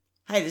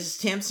Hi, this is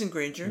Tamsen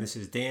Granger. And this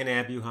is Dan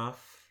Abuhoff.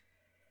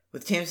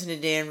 With Tamsen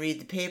and Dan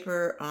read the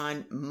paper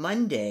on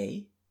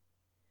Monday,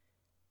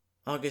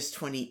 August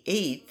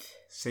 28th.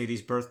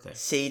 Sadie's birthday.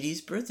 Sadie's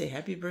birthday.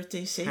 Happy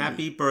birthday, Sadie.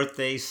 Happy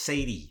birthday,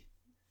 Sadie.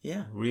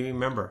 Yeah. We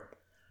remember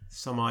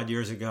some odd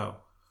years ago,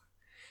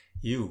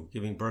 you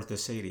giving birth to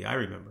Sadie. I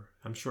remember.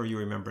 I'm sure you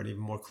remember it even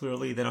more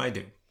clearly than I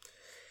do.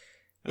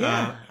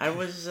 Yeah, I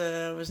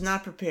was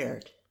not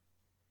prepared.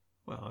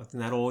 Well, isn't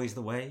that always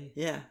the way?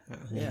 Yeah.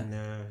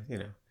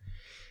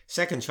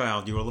 Second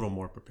child, you were a little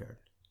more prepared.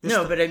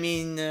 But I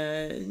mean,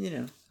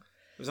 It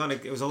was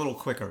a little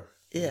quicker.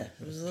 Yeah,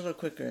 it was a little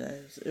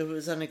quicker. It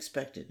was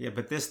unexpected. Yeah,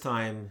 but this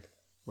time,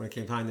 when it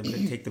came time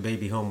to take the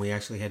baby home, we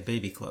actually had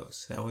baby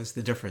clothes. That was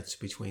the difference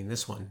between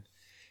this one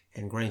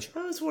and Granger.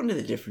 That was one of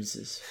the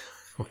differences.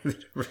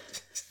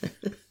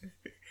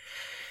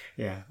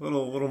 Yeah, a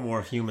little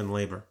more human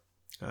labor.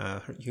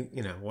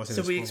 Wasn't.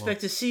 So we expect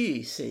to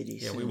see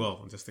Sadie soon. Yeah, we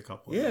will in just a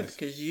couple of days. Yeah, days.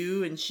 because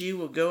you and she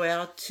will go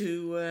out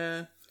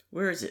to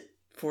where is it?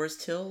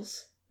 Forest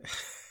Hills?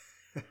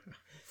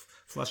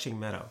 Flushing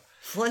Meadow.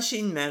 We're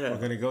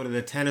going to go to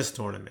the tennis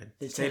tournament.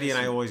 Sadie and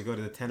I always go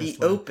to the tennis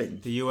tournament.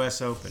 Open. The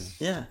U.S. Open.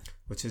 Yeah.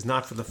 Which is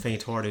not for the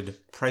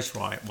faint-hearted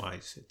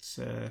price-wise. It's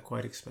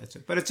quite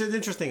expensive. But it's an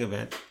interesting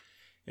event.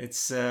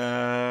 It's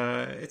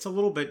a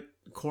little bit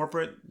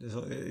corporate. It's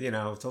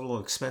a little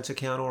expense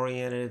account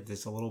oriented.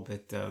 There's a little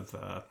bit of,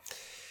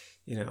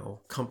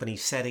 company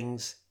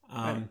settings.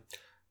 Right.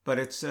 But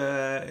it's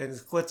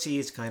glitzy.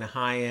 It's kind of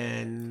high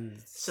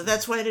end. So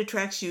that's why it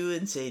attracts you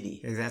and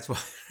Sadie. That's why.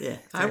 Yeah,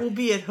 I will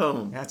be at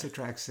home. That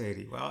attracts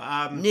Sadie.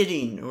 Well,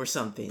 knitting or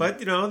something. But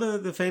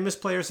the famous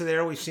players are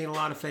there. We've seen a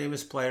lot of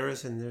famous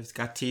players, and there's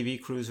got TV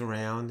crews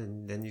around,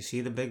 and then you see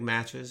the big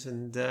matches,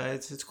 and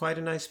it's quite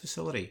a nice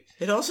facility.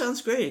 It all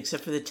sounds great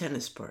except for the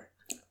tennis part.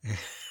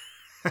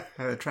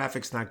 The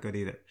traffic's not good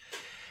either.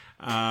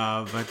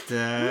 You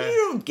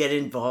don't get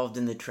involved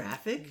in the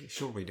traffic.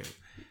 Sure we do.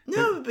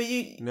 No, but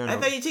I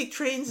thought you take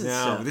trains and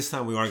stuff. No, this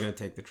time we are going to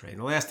take the train.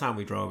 The last time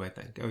we drove, I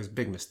think. It was a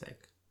big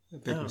mistake.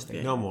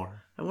 Okay. No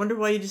more. I wonder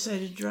why you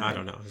decided to drive. I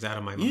don't know. It was out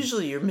of my mind.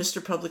 Usually you're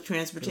Mr. Public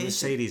Transportation. It was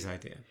Sadie's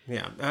idea.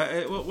 Yeah.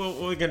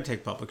 We're going to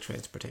take public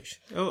transportation.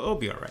 It'll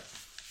be all right.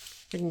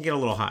 It can get a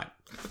little hot.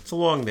 It's a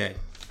long day.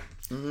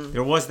 Mm-hmm.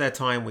 There was that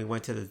time we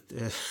went to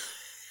the...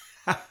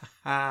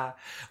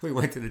 we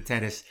went to the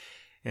tennis,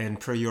 and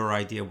per your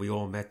idea, we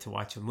all met to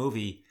watch a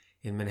movie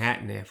in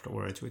Manhattan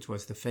afterwards, which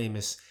was the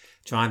famous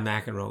John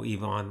McEnroe,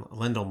 Yvonne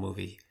Lendl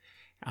movie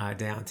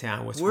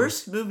downtown.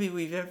 Worst movie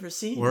we've ever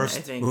seen. Worst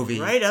I think. movie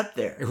right up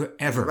there.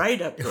 Ever.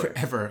 Right up there.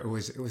 Ever. It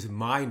was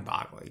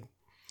mind-boggling.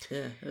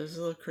 Yeah, it was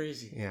a little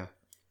crazy. Yeah.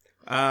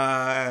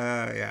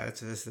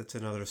 That's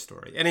another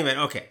story. Anyway,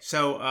 okay.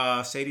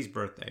 So Sadie's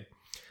birthday,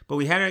 but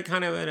we had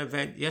kind of an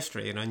event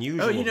yesterday, an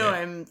unusual. Oh, event.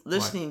 I'm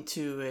listening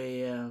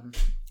to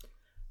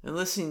I'm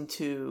listening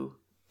to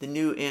the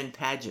new Ann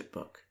Padgett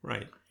book.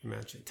 Right. You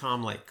mentioned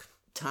Tom Lake.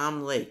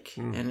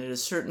 And at a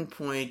certain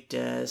point,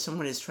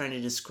 someone is trying to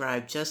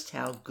describe just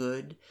how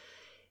good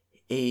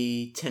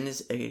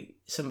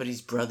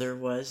somebody's brother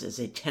was as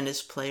a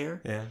tennis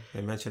player. Yeah,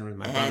 they mentioned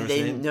my brother's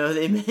name. No,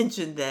 they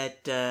mentioned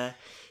that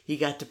he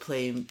got to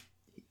play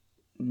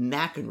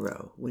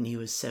McEnroe when he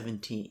was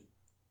 17.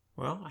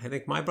 Well, I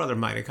think my brother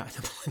might have gotten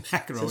to play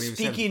McEnroe. So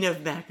speaking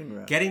of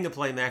McEnroe. Getting to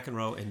play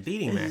McEnroe and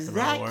beating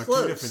McEnroe are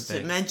two different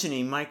things.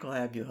 Mentioning Michael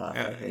Abuhoff,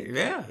 I think.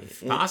 Yeah,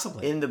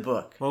 possibly. In the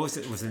book. What was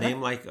it? Was the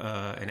name like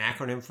an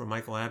acronym for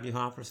Michael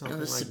Abuhoff or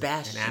something?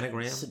 Sebastian. An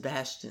anagram?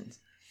 Sebastian.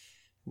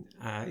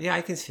 Yeah,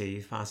 I can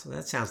see. Possibly.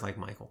 That sounds like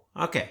Michael.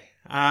 Okay.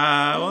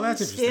 Well,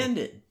 that's interesting. Stand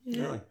it.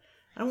 Yeah. Really?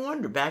 I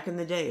wonder, back in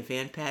the day, if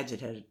Ann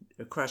Padgett had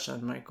a crush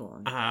on Michael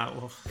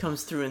and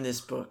comes through in this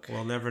book.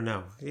 We'll never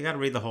know. You got to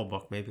read the whole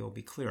book. Maybe it'll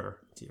be clearer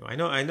to you. I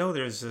know.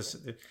 There's this.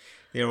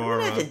 There are. I'm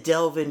going to have to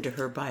delve into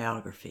her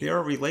biography. There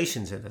are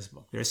relations in this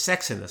book. There's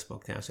sex in this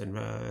book, Tamsen.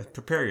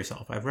 Prepare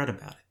yourself. I've read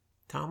about it.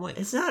 Tom Lake.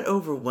 It's not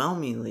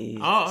overwhelmingly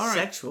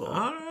sexual.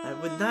 I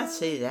would not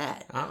say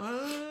that.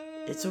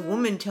 It's a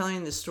woman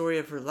telling the story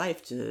of her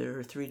life to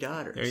her 3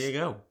 daughters. There you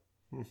go.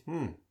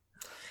 Mm-hmm.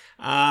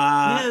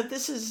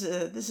 This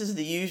is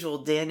the usual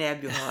Dan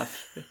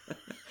Abuhoff,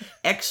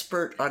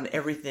 expert on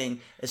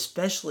everything,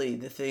 especially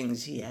the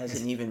things he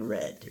hasn't even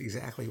read.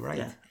 Exactly right.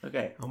 Yeah.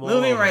 Okay,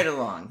 moving right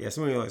along. Yes,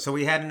 moving along. So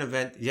we had an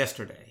event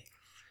yesterday.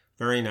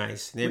 Very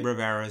nice. Neighbor of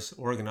ours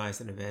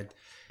organized an event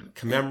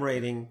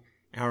commemorating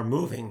our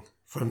moving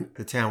from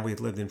the town we had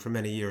lived in for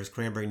many years,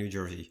 Cranberry, New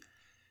Jersey,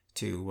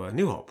 to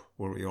New Hope,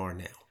 where we are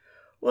now.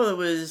 Well, it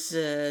was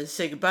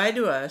say goodbye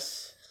to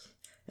us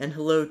and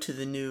hello to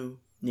the new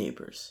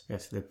neighbors.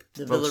 Yes, the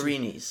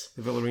Villarinis.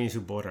 The Villarinis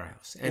who bought our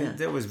house. And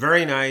it was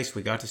very nice.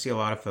 We got to see a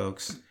lot of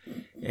folks.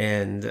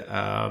 And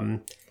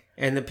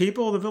the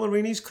people, the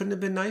Villarinis, couldn't have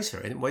been nicer.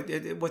 And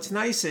what's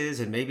nice is,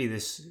 and maybe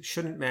this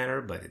shouldn't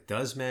matter, but it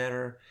does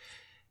matter,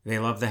 they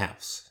love the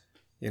house.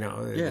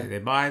 They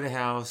buy the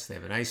house, they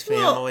have a nice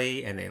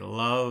family, and they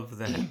love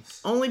the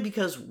house. Only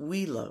because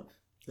we love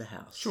the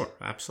house. Sure,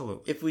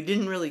 absolutely. If we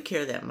didn't really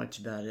care that much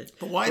about it.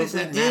 But why does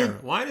that matter?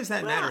 Why does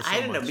that matter so much? I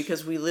don't know,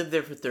 because we lived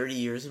there for 30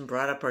 years and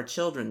brought up our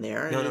children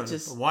there. No.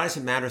 Why does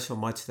it matter so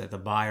much that the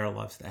buyer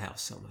loves the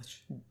house so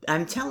much?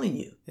 I'm telling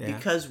you,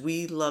 because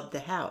we loved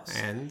the house.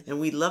 And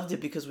we loved it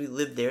because we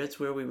lived there. It's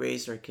where we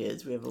raised our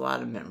kids. We have a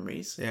lot of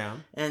memories. Yeah.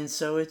 And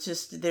so it's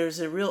just, there's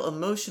a real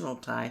emotional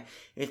tie.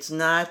 It's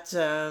not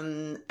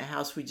a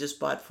house we just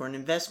bought for an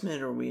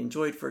investment or we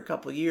enjoyed for a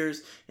couple of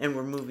years and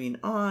we're moving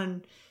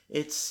on.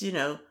 It's,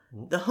 the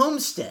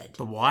homestead.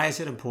 But why is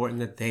it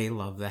important that they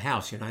love the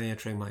house? You're not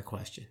answering my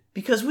question.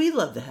 Because we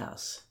love the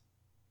house.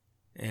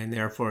 And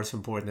therefore it's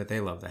important that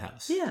they love the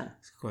house. Yeah.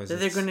 Because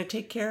they're going to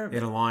take care of it.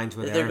 It aligns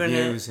with our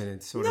views and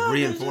it sort of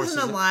reinforces it. It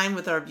doesn't align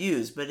with our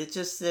views, but it's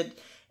just that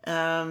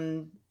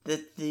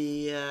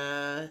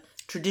the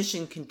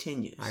tradition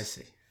continues. I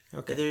see.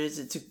 Okay.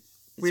 It's a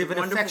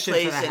wonderful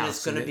place and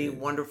it's going to be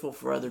wonderful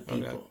for other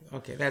people.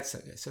 Okay, that's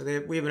okay. So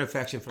we have an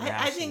affection for the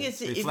house. I think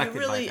it's if you're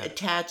really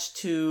attached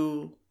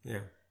to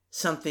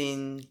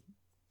something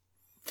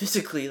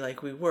physically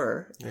like we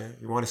were. Yeah,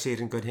 you want to see it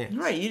in good hands.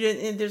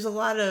 Right. There's a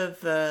lot of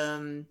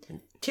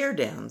tear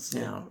downs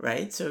now,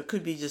 right? So it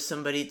could be just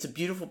somebody, it's a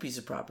beautiful piece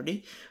of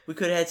property. We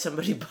could have had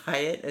somebody buy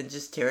it and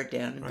just tear it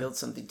down and build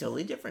something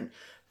totally different.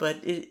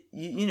 But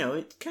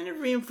it kind of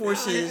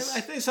reinforces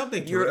I think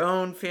something your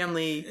own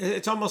family.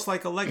 It's almost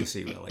like a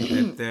legacy,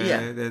 really.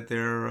 That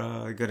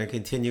they're going to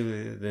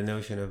continue the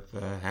notion of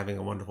having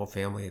a wonderful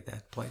family at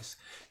that place.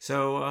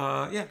 So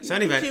So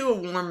anyway, it gives you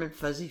a warm and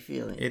fuzzy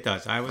feeling. It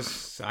does.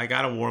 I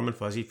got a warm and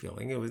fuzzy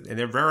feeling. And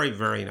they're very,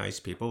 very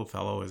nice people. The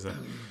fellow is a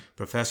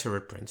professor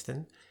at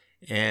Princeton.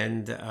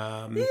 And you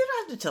don't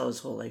have to tell his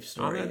whole life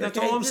story. That's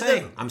all I'm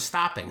saying. I'm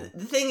stopping.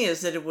 The thing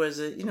is that it was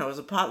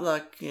a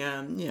potluck.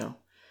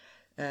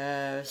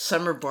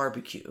 Summer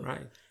barbecue.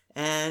 Right.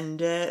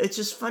 And it's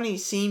just funny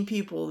seeing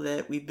people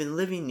that we've been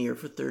living near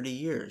for 30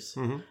 years.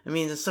 Mm-hmm. I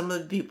mean, some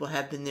of the people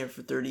have been there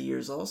for 30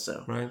 years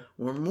also. Right.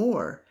 Or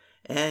more.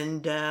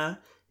 And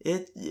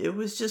it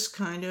was just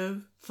kind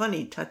of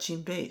funny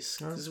touching base.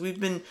 Because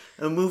we've been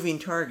a moving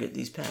target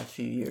these past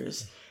few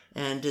years.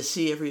 And to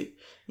see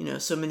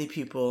so many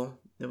people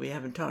that we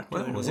haven't talked to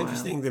in a while. Well, it was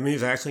interesting to me.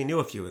 I actually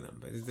knew a few of them.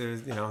 But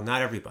there's,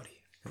 not everybody.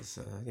 Because,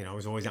 I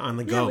was always on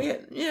the go.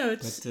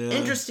 It's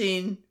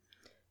interesting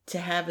to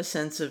have a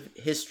sense of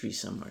history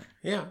somewhere.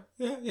 Yeah,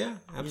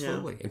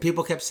 absolutely. And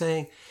people kept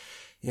saying,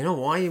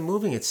 why are you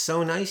moving? It's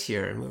so nice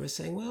here. And we were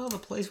saying, well, the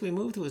place we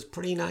moved to is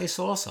pretty nice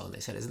also. And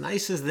they said, as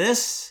nice as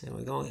this? And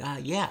we're going,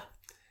 yeah.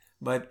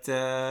 But,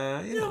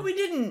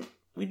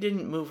 we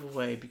didn't move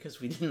away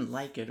because we didn't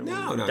like it. Or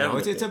no.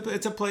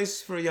 It's a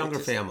place for a younger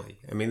family.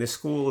 I mean, the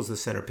school is the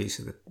centerpiece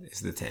of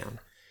the town.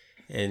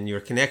 And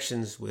your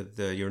connections with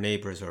your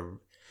neighbors are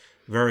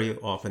very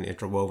often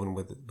interwoven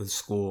with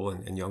school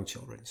and young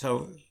children.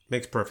 So it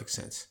makes perfect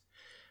sense.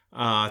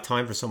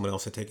 Time for someone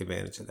else to take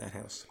advantage of that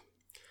house.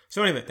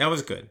 So anyway, that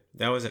was good.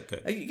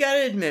 You got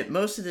to admit,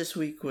 most of this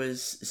week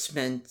was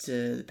spent,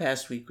 the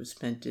past week was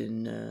spent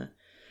in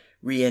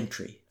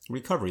re-entry.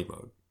 Recovery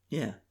mode.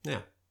 Yeah. Yeah.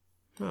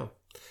 Well.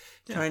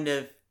 Yeah. Trying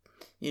to,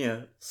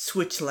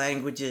 switch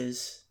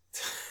languages.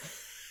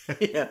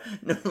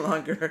 No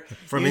longer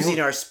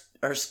using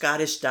our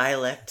Scottish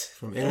dialect.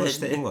 From English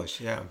to English,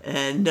 yeah.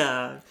 And,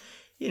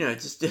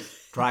 just...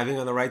 driving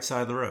on the right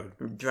side of the road.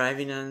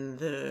 Driving on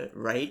the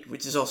right,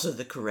 which is also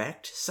the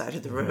correct side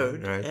of the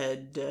road. Right.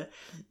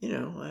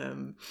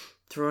 And,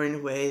 throwing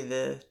away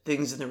the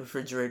things in the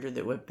refrigerator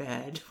that went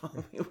bad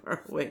while we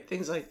were away.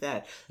 Things like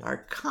that. Our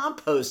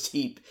compost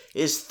heap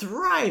is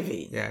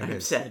thriving,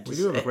 I'm sad to We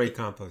do have a great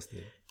compost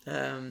heap.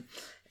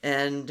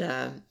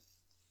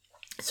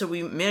 So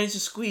we managed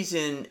to squeeze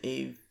in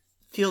a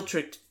field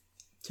trip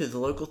to the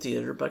local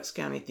theater, Bucks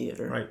County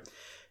Theater. Right.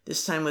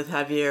 This time with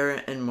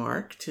Javier and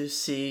Mark to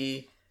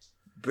see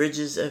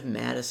Bridges of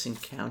Madison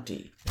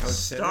County.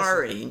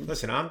 Starring...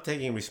 Listen, I'm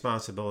taking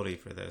responsibility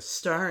for this.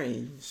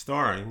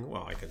 Starring,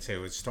 well, I can say it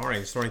was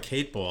starring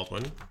Kate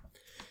Baldwin,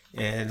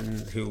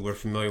 and who we're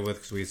familiar with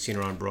because we had seen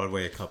her on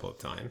Broadway a couple of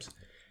times,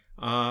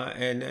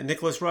 and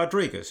Nicholas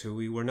Rodriguez, who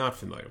we were not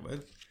familiar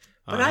with.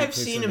 But I've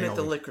seen him at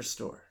the liquor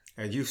store.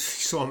 And you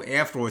saw him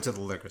afterwards at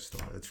the liquor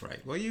store. That's right.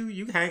 Well,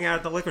 you hang out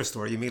at the liquor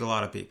store. You meet a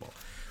lot of people.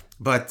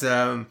 But,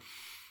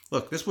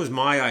 look, this was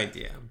my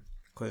idea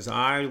because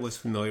I was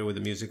familiar with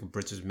the music of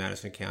Bridges of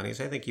Madison County,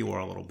 as I think you are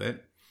a little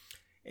bit.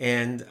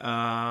 And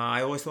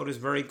I always thought it was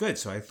very good,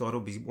 so I thought it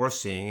would be worth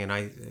seeing, and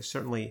I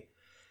certainly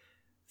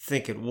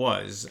think it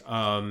was.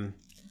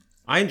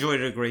 I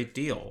enjoyed it a great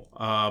deal.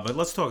 But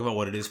let's talk about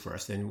what it is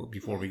first, and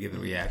before we give the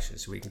reaction,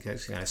 so we can kind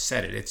of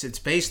set it. It's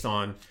based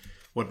on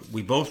what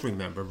we both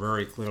remember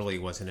very clearly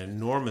was an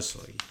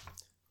enormously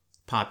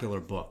popular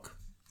book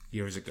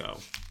years ago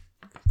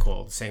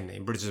called the same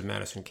name, Bridges of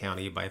Madison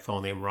County, by a fellow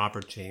named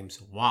Robert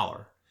James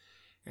Waller.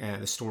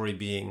 And the story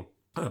being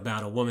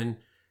about a woman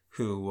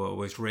who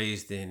was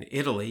raised in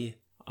Italy,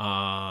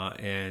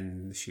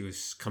 and she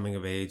was coming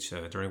of age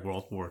during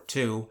World War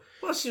II.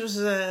 Well, she was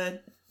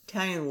an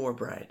Italian war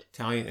bride.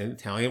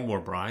 Italian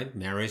war bride,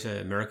 marries an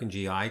American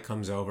GI,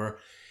 comes over,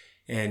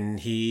 And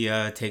he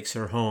takes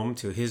her home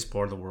to his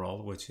part of the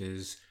world, which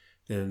is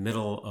the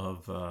middle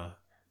of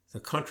the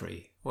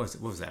country. What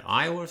was that,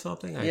 Iowa or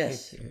something?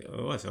 Yes. I think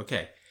it was,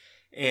 okay.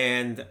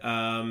 And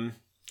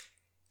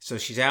so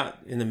she's out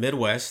in the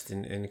Midwest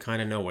and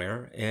kind of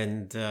nowhere.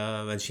 And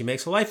she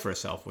makes a life for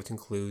herself, which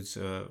includes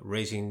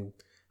raising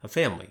a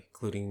family,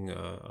 including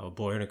a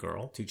boy and a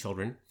girl, 2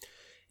 children.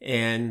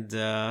 And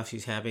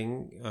she's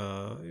having,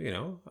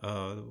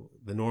 the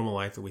normal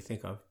life that we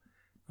think of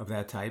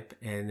that type.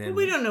 And then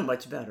we don't know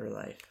much about her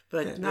life,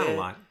 but not a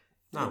lot.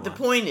 The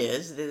point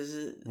is,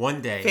 there's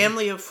one day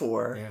family of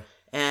 4, yeah.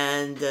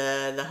 and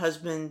the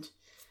husband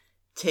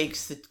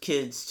takes the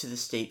kids to the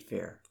state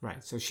fair.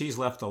 Right. So she's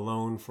left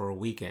alone for a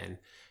weekend.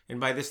 And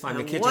by this time,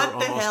 and the kids are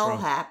almost what the hell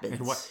grown. happens?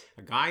 And what,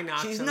 a guy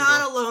knocks She's on the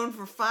not door. alone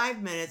for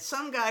 5 minutes.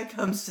 Some guy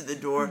comes to the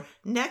door.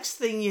 Next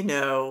thing you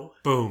know...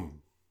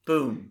 Boom.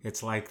 Boom.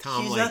 It's like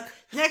Tom Lake.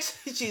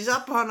 She's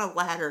up on a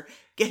ladder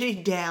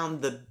getting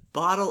down the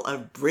bottle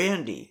of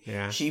brandy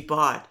she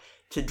bought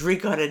to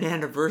drink on an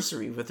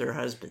anniversary with her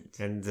husband.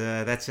 And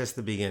that's just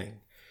the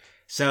beginning.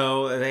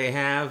 So they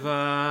have,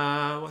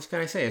 what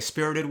can I say, a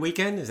spirited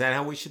weekend? Is that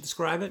how we should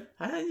describe it?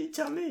 You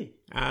tell me.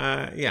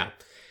 Yeah.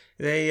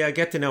 They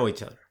get to know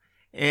each other.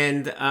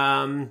 And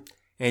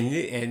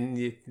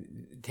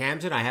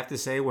Tamsen, I have to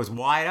say, was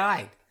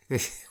wide-eyed.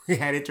 We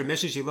had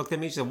intermission. She looked at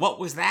me. She said, "What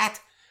was that?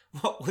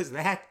 What was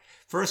that?"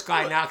 First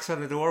guy knocks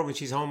on the door when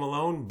she's home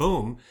alone.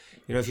 Boom.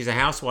 She's a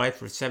housewife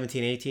for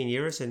 17, 18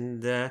 years.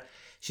 And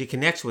she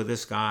connects with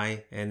this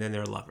guy. And then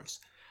they're lovers.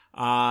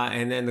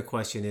 And then the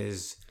question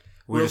is,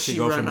 where does she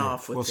go from there?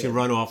 Will she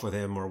run off with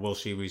him, or will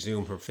she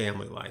resume her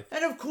family life?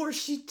 And of course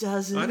she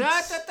doesn't.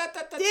 Spoilers.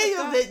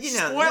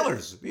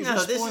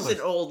 This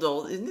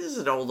is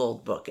an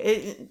old book.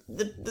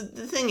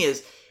 The thing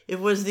is, it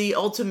was the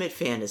ultimate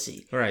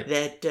fantasy, right?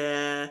 That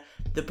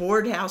the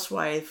bored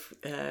housewife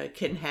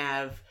can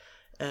have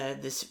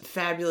this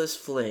fabulous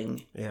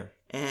fling,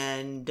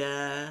 and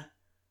there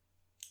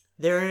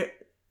are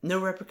no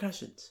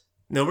repercussions.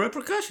 No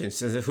repercussions.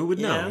 Who would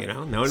know?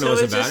 No one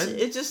knows about it.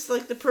 It's just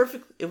like the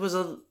perfect. It was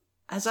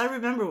as I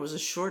remember, it was a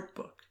short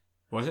book.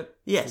 Was it?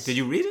 Yes. Did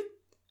you read it?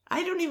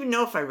 I don't even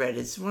know if I read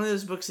it. It's one of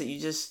those books that you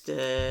just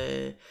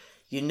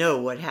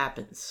what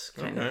happens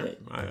kind of thing.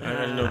 I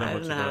didn't know that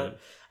much about it.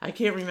 I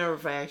can't remember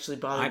if I actually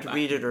bothered to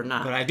read it or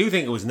not. But I do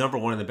think it was number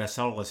 1 on the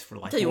bestseller list for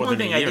like more than a year. I'll tell you one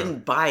thing, I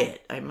didn't buy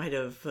it. I might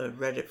have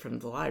read it from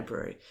the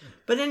library.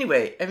 But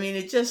anyway, I mean,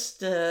 it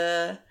just...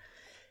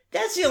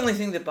 that's the only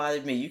thing that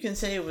bothered me. You can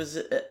say it was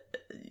a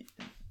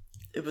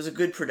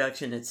good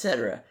production,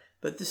 etc.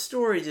 But the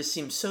story just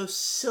seems so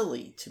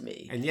silly to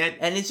me. And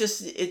it's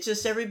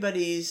just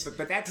everybody's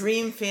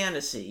dream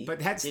fantasy. But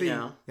that's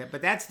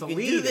but that's the lead.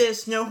 You do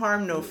this, no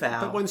harm, no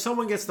foul. But when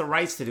someone gets the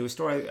rights to do a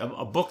story,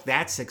 a book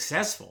that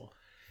successful,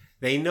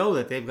 they know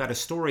that they've got a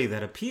story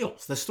that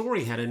appeals. The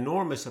story had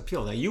enormous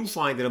appeal. Now, you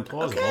find it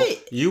implausible. Okay.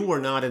 You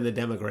were not in the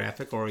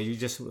demographic, or you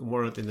just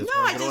weren't in the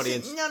target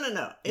audience.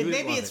 No.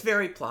 Maybe it's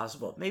very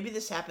plausible. Maybe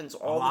this happens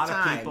all the time. A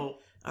lot of people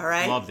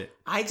loved it.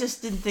 I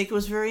just didn't think it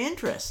was very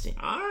interesting.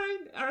 All right.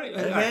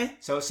 Okay. All right.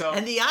 So,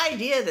 and the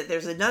idea that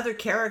there's another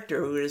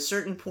character who, at a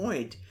certain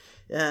point,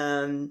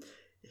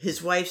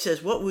 his wife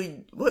says, "What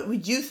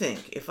would you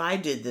think if I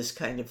did this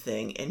kind of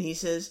thing?" And he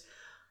says,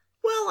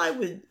 "Well, I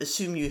would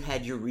assume you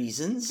had your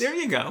reasons." There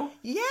you go.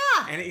 Yeah.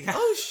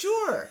 Oh,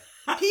 sure.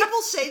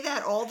 People say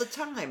that all the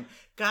time.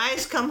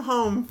 Guys come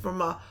home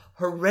from a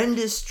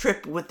horrendous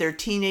trip with their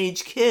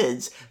teenage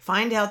kids,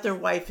 find out their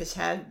wife has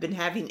been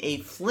having a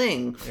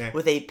fling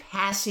with a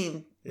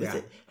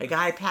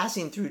guy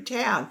passing through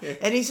town,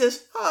 and he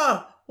says,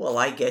 "Oh, well,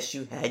 I guess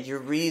you had your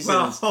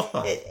reasons."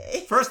 Well,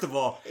 first of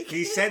all,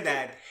 he said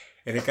that,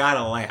 and it got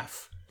a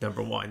laugh.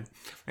 Number 1,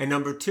 and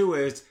number 2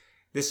 is.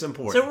 This is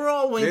important. So we're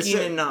all winking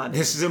and nodding.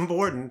 This is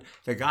important.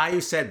 The guy who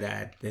said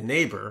that, the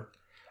neighbor,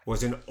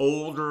 was an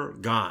older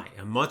guy,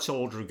 a much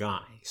older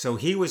guy. So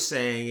he was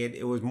saying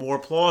it was more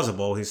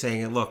plausible. He's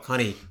saying, "Look,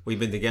 honey, we've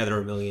been together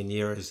a million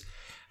years."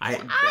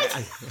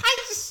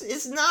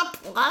 It's not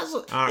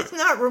plausible. Right. It's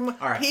not room.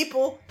 Right.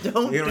 People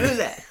don't do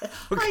that.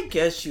 Okay. I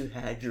guess you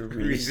had your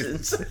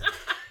reasons.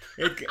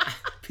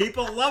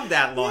 People love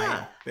that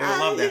line. Yeah, they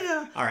love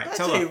that. All right, that's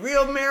so look, a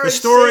real marriage. The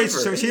story.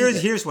 Saver, so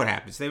here's what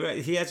happens.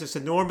 He has this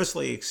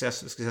enormously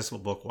successful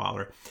book,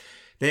 Wilder.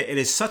 It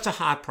is such a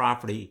hot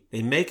property.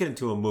 They make it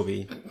into a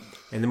movie,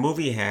 and the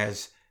movie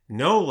has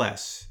no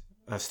less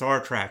a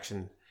star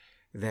attraction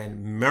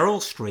than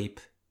Meryl Streep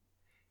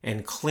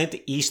and Clint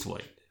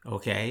Eastwood.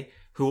 Okay.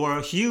 Who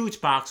are huge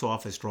box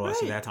office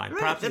draws at that time.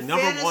 Probably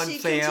number 1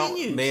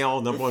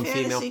 male, number 1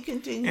 female.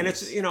 Continues. And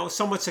it's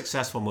somewhat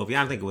successful movie.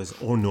 I don't think it was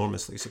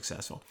enormously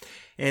successful.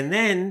 And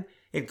then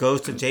it goes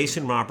to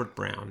Jason Robert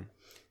Brown,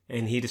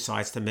 and he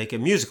decides to make a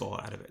musical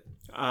out of it.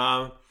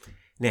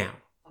 Now,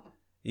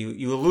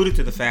 you alluded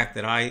to the fact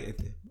that I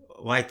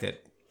liked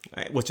it,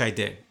 which I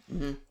did,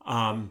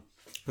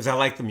 because I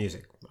like the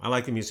music. I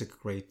like the music a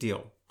great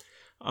deal.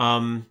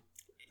 And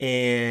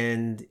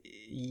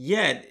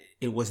yet,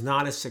 it was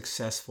not a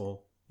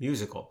successful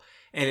musical.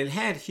 And it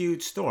had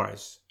huge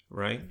stars,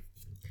 right?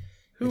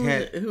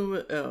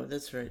 Oh,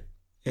 that's right.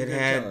 It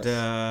had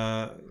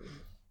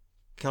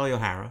Kelly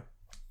O'Hara.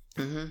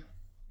 Mm-hmm.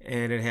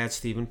 And it had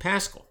Stephen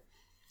Pascal,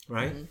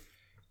 right?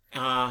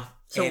 Mm-hmm.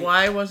 So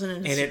why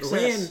wasn't it a success?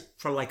 And it ran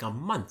for like a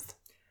month.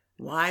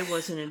 Why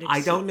wasn't it a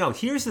I don't know.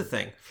 Here's the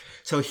thing.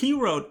 So he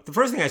wrote, the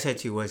first thing I said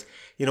to you was,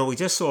 we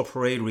just saw a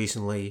Parade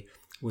recently,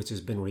 which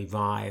has been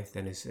revived,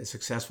 and it's a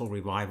successful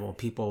revival. And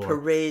people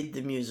Parade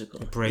the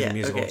musical. Parade the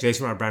musical. Okay.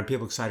 Jason Robert Brown,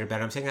 people excited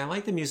about it. I'm saying, I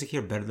like the music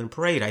here better than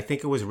Parade. I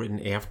think it was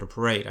written after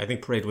Parade. I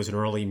think Parade was an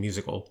early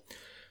musical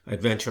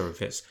adventure of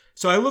his.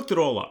 So I looked it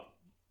all up.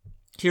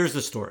 Here's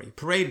the story.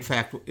 Parade, in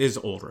fact, is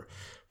older.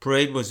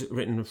 Parade was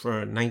written in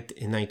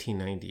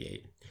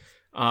 1998.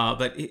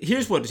 But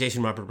here's what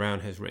Jason Robert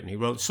Brown has written. He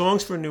wrote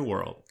Songs for a New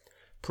World,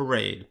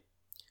 Parade,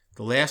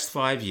 The Last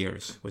 5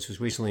 Years, which was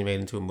recently made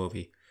into a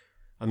movie,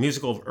 a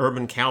musical of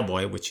Urban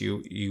Cowboy, which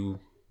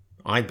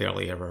I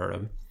barely ever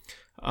heard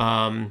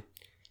of.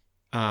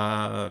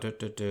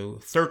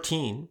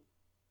 13.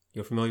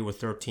 You're familiar with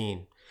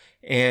 13.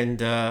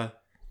 And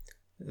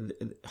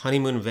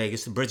Honeymoon in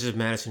Vegas, The Bridges of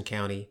Madison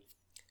County,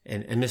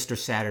 and Mr.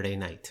 Saturday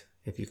Night,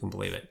 if you can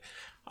believe it.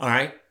 All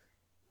right?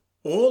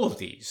 All of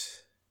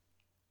these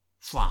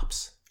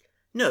flops.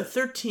 No,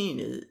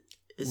 13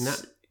 is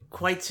not,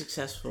 quite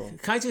successful.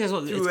 Quite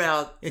successful.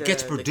 Throughout it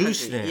gets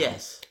produced now.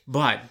 Yes.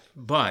 But,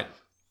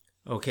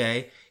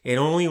 okay, it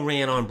only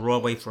ran on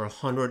Broadway for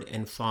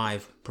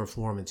 105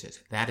 performances.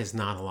 That is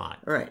not a lot.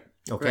 Right.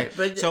 Okay, right.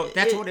 But so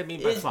that's what I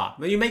mean by flop.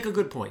 But you make a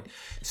good point.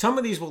 Some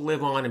of these will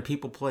live on and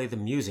people play the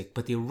music,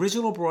 but the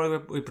original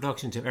Broadway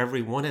productions of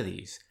every one of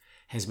these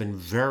has been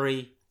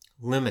very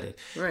limited.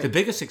 Right. The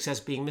biggest success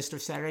being Mr.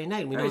 Saturday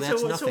Night. We know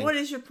that's nothing. So what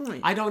is your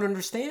point? I don't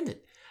understand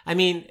it. I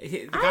mean,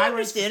 I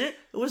understand it.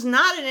 It was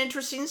not an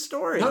interesting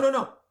story.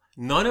 No.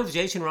 None of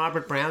Jason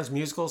Robert Brown's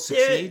musicals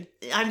succeed?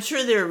 I'm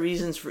sure there are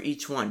reasons for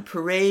each one.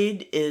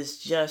 Parade is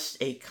just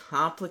a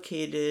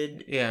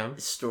complicated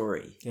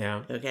story.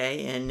 Yeah.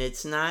 Okay? And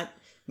it's not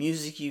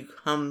music you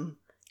hum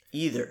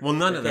either. Well,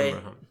 none of them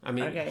are hum. I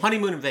mean,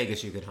 Honeymoon in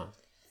Vegas you could hum.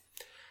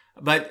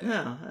 But...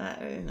 No.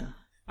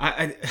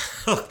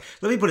 Look,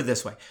 let me put it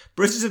this way.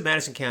 Bridges of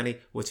Madison County,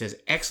 which has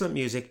excellent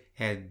music,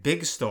 had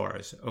big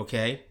stars,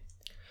 okay?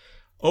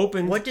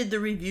 Opened. What did the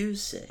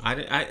reviews say?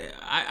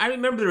 I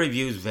remember the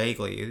reviews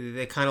vaguely.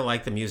 They kind of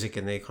liked the music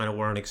and they kind of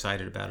weren't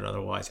excited about it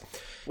otherwise.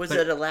 Was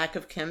it a lack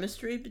of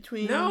chemistry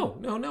between... No.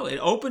 It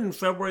opened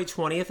February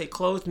 20th. It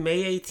closed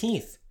May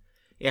 18th.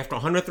 After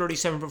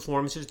 137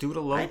 performances due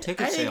to low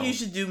ticket sales. I think you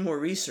should do more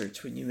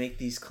research when you make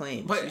these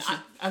claims. But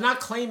I'm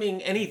not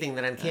claiming anything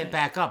that I can't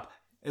back up.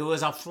 It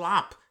was a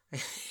flop.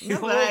 No,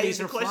 but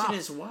the question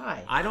is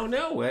why? I don't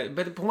know.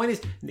 But the point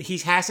is, he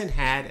hasn't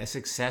had a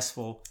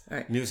successful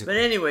musical. But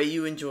anyway,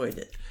 you enjoyed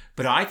it.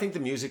 But I think the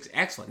music's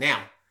excellent.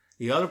 Now,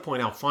 the other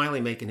point I'll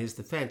finally make in his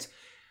defense,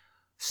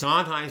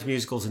 Sondheim's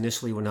musicals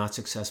initially were not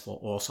successful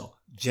also,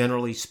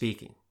 generally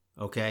speaking.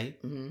 Okay?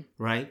 Mm-hmm.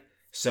 Right?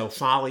 So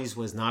Follies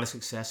was not a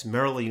success.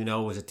 Merrily You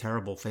Know was a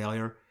terrible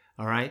failure.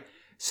 All right?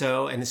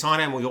 So, and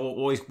Sondheim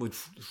would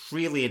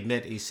freely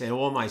admit, he said,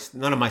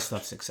 none of my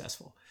stuff's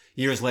successful.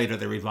 Years later,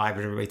 they revive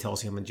it. Everybody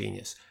tells him I'm a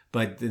genius.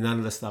 But none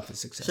of the stuff is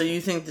successful. So you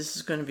think this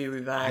is going to be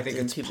revived? I think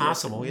it's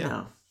possible, yeah.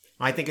 No.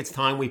 I think it's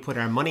time we put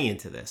our money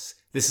into this.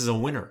 This is a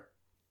winner.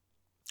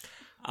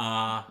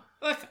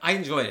 Look, I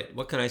enjoyed it.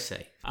 What can I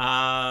say?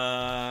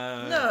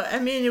 No, I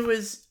mean, it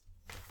was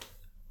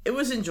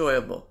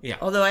enjoyable. Yeah.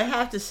 Although I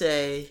have to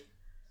say,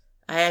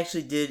 I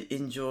actually did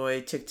enjoy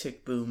Tick,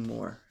 Tick, Boom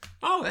more.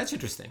 Oh, that's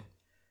interesting.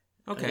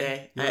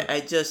 Okay. Yeah.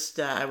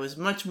 I was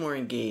much more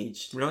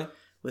engaged. Really?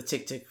 With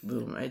Tick, Tick,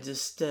 Boom. I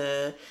just,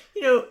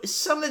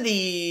 some of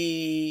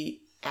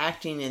the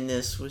acting in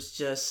this was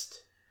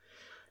just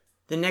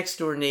the next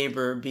door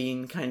neighbor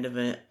being kind of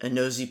a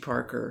nosy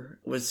Parker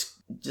was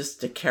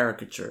just a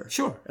caricature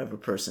of a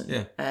person.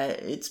 Yeah.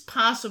 It's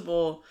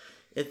possible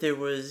if there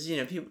was,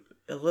 people,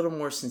 a little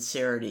more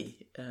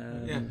sincerity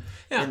in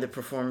the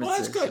performances. Well,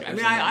 that's good. I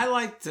mean, I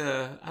liked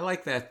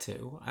that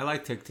too. I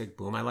like Tick, Tick,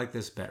 Boom. I like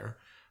this better.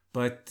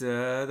 But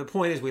the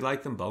point is we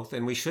like them both,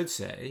 and we should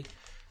say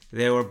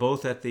they were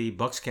both at the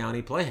Bucks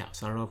County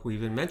Playhouse. I don't know if we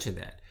even mentioned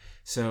that.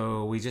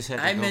 So we just had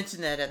to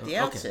mentioned that at the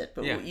outset,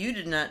 but what you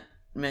did not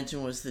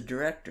mention was the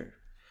director.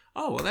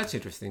 Oh, well, that's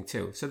interesting,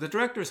 too. So the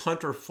director is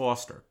Hunter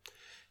Foster.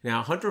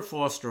 Now, Hunter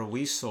Foster,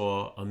 we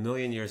saw a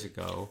million years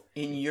ago.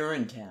 In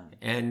Urinetown.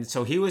 And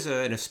so he was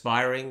an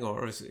aspiring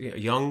or a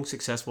young,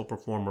 successful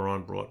performer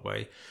on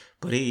Broadway.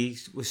 But he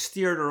was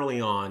steered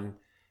early on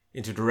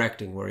into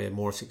directing where he had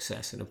more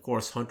success. And, of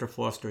course, Hunter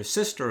Foster's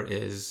sister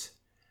is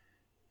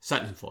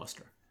Sutton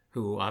Foster,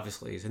 who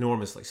obviously is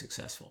enormously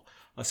successful.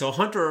 So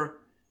Hunter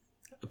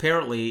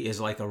apparently is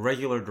like a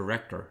regular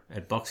director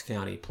at Bucks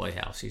County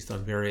Playhouse. He's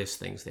done various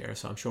things there.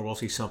 So I'm sure we'll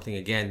see something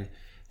again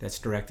that's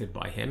directed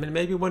by him. And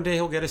maybe one day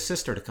he'll get his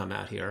sister to come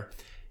out here,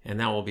 and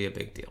that will be a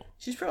big deal.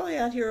 She's probably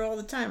out here all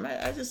the time.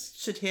 I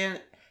just should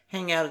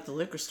hang out at the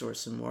liquor store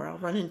some more, I'll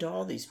run into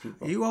all these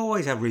people. You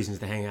always have reasons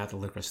to hang out at the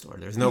liquor store.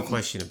 There's no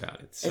question about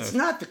it. So. It's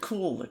not the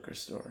cool liquor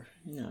store.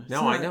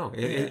 No, I know.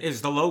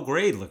 It's the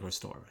low-grade liquor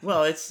store.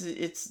 Well, it's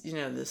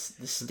the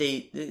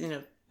state,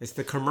 It's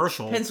the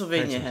commercial.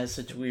 Pennsylvania has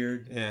such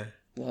weird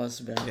laws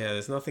about it. Yeah,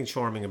 there's nothing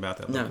charming about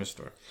that liquor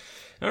store.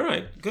 All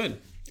right, good.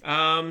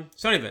 So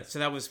anyway,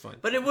 that was fun.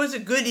 But it was a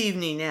good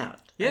evening out.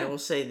 Yeah. I will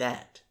say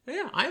that.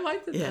 Yeah, I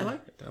liked it. Yeah.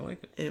 I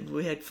liked it.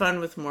 We had fun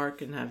with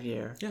Mark and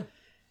Javier. Yeah.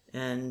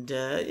 And,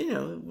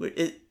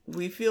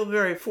 we feel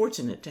very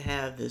fortunate to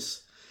have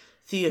this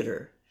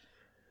theater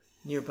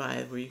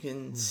nearby where you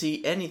can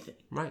see anything.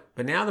 Right.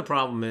 But now the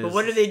problem is... But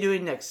what are they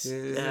doing next?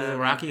 The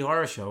Rocky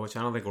Horror Show, which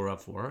I don't think we're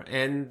up for.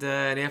 And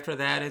after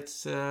that,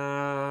 it's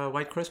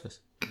White Christmas.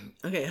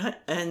 Okay.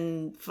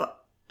 And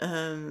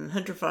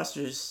Hunter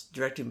Foster's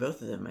directing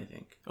both of them, I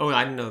think. Oh,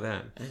 I didn't know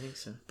that. I think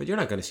so. But you're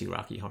not going to see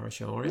Rocky Horror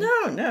Show, are you?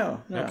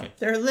 No. Okay.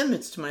 There are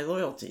limits to my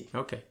loyalty.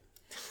 Okay.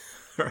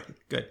 All right,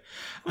 good.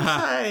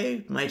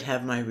 I might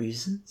have my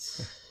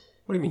reasons.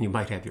 What do you mean you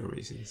might have your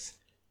reasons?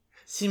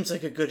 Seems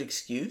like a good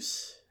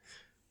excuse.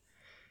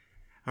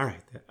 All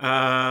right.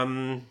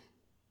 All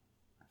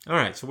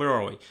right, so where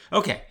are we?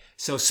 Okay,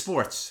 so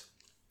sports.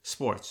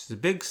 It's a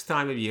big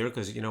time of year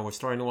because, we're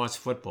starting to watch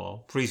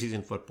football,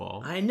 preseason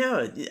football. I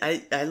know.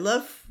 I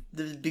love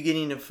the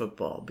beginning of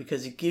football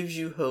because it gives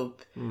you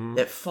hope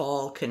that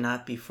fall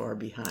cannot be far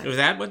behind. Is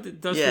that what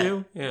it does for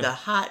you? Yeah. The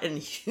hot and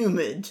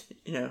humid,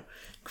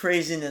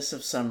 craziness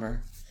of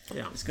summer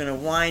is going to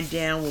wind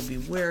down. We'll be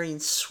wearing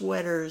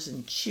sweaters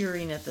and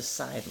cheering at the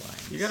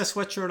sidelines. You got a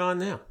sweatshirt on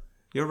now.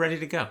 You're ready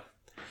to go.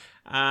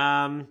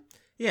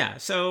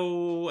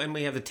 So, and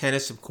we have the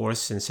tennis, of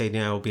course, and Sadie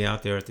and I will be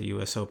out there at the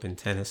U.S. Open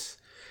tennis.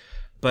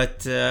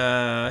 But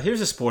here's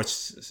a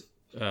sports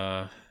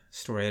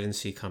story I didn't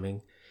see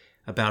coming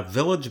about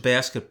village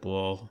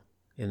basketball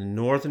in the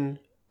northern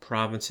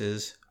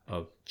provinces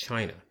of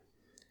China.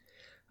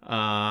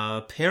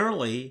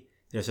 Apparently,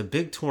 there's a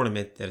big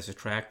tournament that is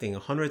attracting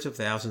hundreds of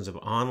thousands of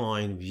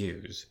online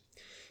views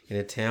in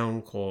a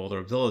town called, or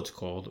a village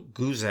called,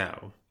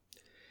 Guizhou.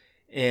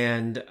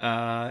 And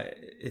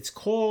it's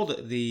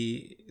called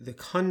the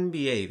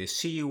Cunba, the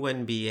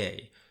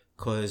Cunba,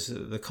 because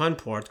the Kun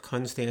part,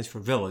 Kun stands for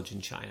village in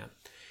China.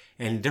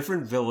 And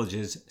different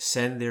villages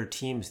send their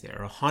teams there.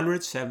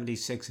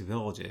 176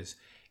 villages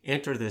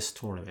enter this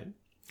tournament.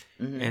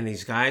 Mm-hmm. And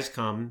these guys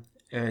come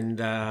and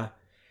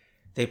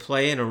they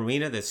play in an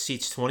arena that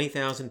seats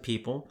 20,000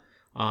 people.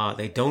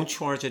 They don't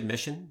charge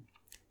admission.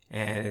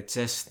 And it's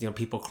just,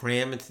 people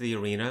cram into the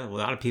arena. A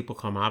lot of people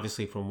come,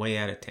 obviously, from way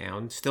out of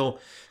town. Still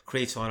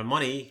creates a lot of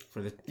money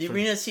for the... The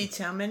arena seats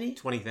how many?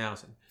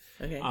 20,000.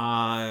 Okay.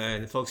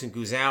 And the folks in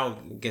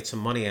Guizhou get some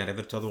money out of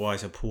it. It's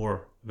otherwise a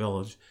poor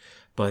village.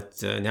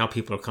 But now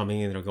people are coming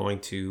in and are going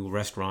to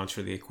restaurants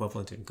for the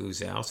equivalent in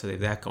Guizhou. So they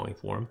have that going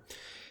for them.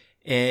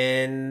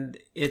 And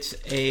it's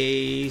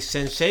a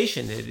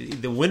sensation.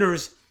 The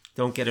winners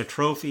don't get a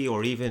trophy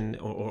or even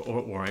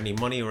or any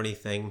money or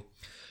anything.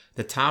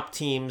 The top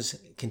teams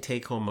can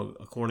take home,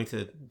 according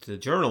to the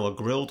journal, a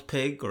grilled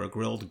pig or a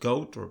grilled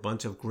goat or a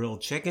bunch of grilled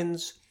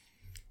chickens.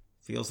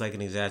 Feels like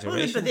an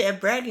exaggeration. But they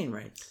have bragging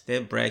rights. They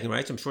have bragging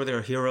rights. I'm sure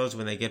they're heroes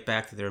when they get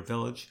back to their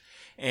village.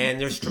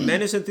 And there's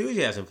tremendous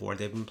enthusiasm for it.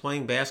 They've been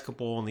playing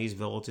basketball in these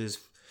villages,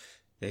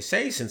 they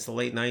say, since the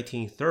late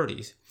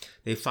 1930s.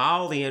 They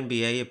follow the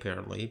NBA,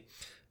 apparently.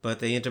 But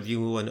they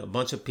interview a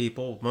bunch of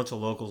people, a bunch of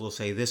locals will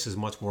say this is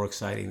much more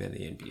exciting than the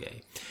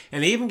NBA.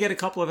 And they even get a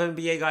couple of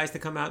NBA guys to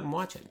come out and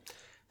watch it.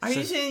 Are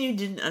you saying you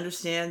didn't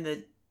understand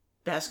that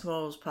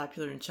basketball was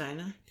popular in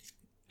China?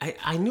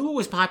 I knew it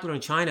was popular in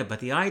China, but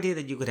the idea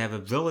that you could have a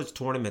village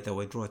tournament that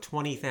would draw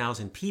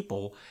 20,000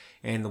 people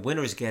and the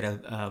winners get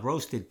a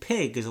roasted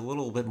pig is a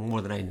little bit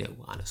more than I knew,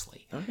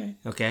 honestly.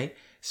 Okay?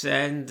 So,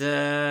 and,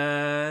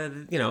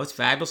 it's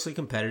fabulously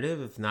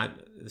competitive, if not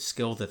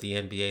skilled at the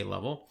NBA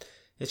level.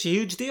 It's a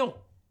huge deal.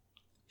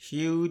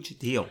 Huge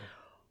deal.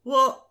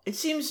 Well, it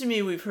seems to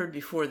me we've heard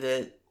before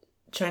that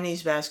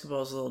Chinese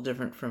basketball is a little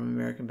different from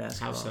American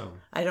basketball. How so?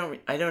 I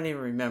don't even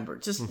remember.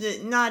 Just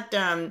not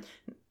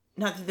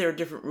that there are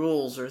different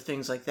rules or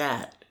things like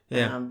that.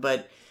 Yeah.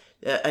 But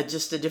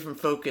just a different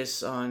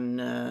focus on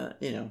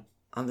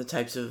on the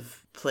types of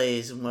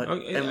plays and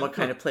what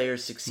kind of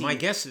players succeed. My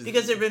guess is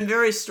because there have been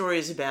various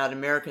stories about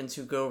Americans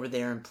who go over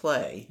there and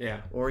play,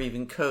 or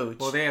even coach.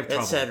 Well, they have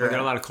trouble. There are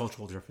a lot of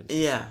cultural differences.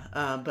 Yeah,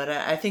 but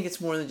I think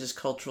it's more than just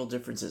cultural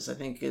differences. I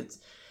think it's,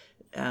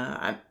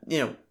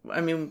 we'll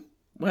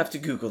have to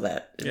Google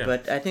that. Yeah.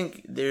 But I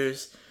think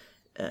there's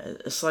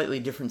a slightly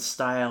different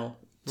style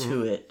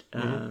to it.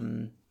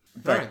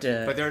 But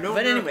there are no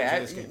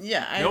Americans in this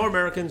game. No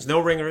Americans,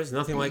 no ringers,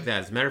 nothing like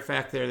that. As a matter of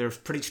fact, they're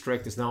pretty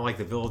strict. It's not like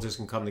the villages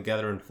can come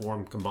together and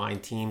form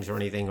combined teams or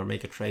anything or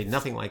make a trade.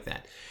 Nothing like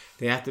that.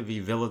 They have to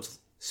be village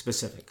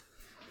specific.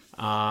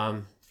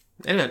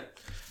 Anyway,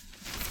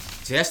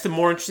 so that's the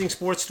more interesting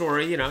sports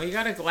story. You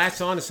got to latch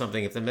on to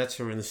something if the Mets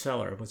are in the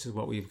cellar, which is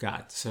what we've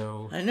got.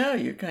 So I know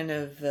you're kind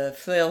of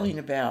flailing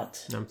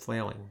about. I'm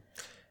flailing.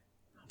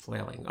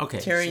 Flailing. Okay.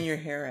 Tearing your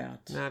hair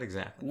out. Not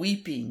exactly.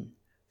 Weeping.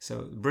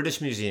 So, British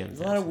Museum.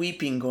 There's a lot of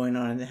weeping going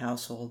on in the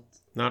household.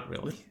 Not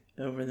really.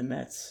 Over the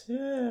Mets.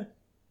 Yeah,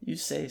 you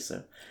say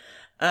so.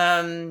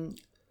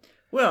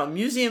 Well,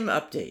 museum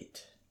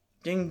update.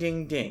 Ding,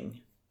 ding,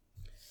 ding.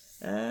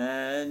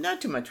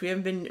 Not too much.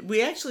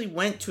 We actually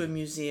went to a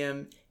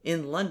museum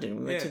in London.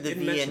 We went to the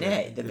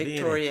V&A, the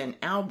Victoria and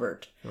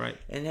Albert. Right.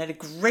 And had a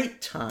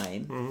great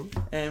time.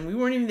 And we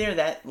weren't even there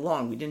that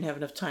long. We didn't have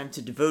enough time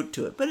to devote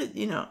to it. But,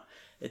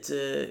 it's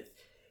a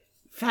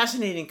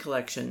fascinating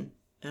collection.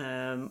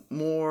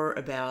 More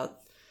about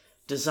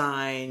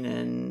design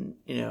and,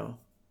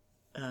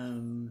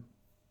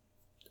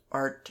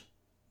 art,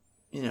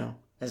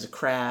 as a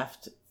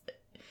craft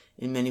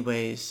in many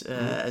ways,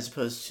 as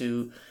opposed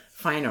to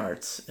fine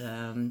arts.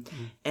 And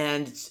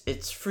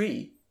it's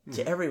free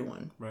to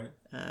everyone. Right.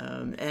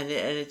 And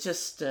it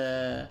just,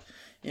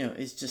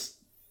 it's just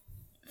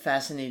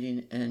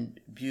fascinating and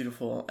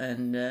beautiful.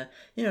 And,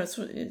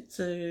 it's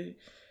a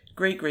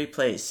great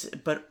place.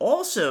 But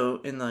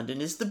also in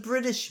London is the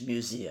British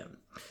Museum,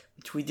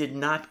 which we did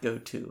not go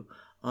to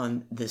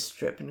on this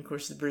trip. And of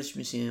course, the British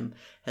Museum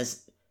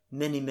has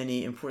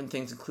many important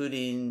things,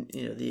 including,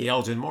 the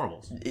Elgin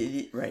marbles.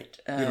 Right.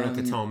 You don't have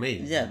to tell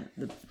me. Yeah.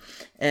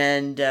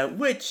 And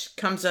which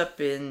comes up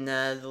in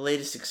the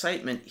latest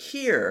excitement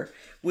here,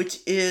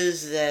 which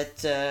is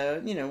that,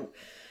 I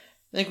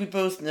think we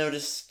both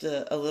noticed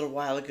a little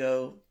while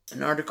ago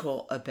an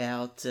article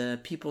about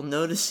people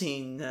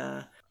noticing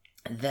that,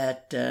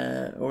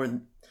 or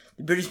the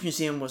British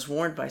Museum was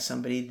warned by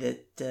somebody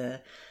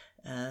that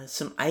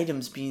some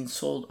items being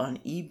sold on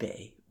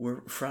eBay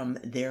were from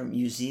their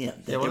museum.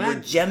 That there were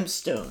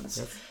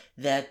gemstones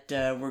that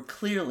were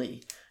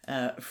clearly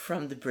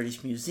from the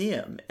British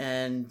Museum.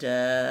 And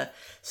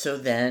so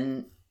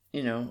then,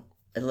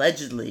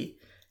 allegedly,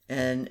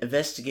 an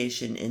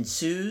investigation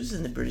ensues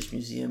and the British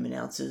Museum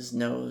announces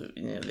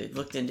they've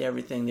looked into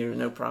everything, there were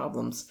no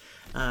problems.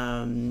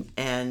 And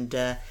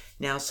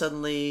now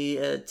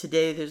suddenly,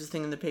 today there's a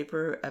thing in the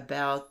paper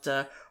about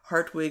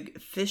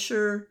Hartwig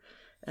Fisher,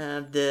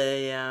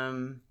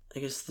 the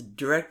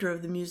director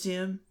of the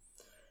museum,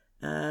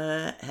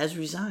 has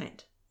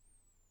resigned.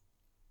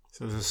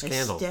 So there's a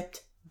scandal. Has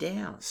stepped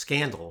down.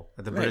 Scandal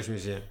at the British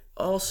Museum.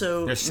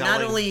 Also,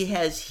 not only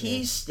has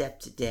he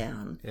stepped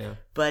down,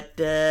 but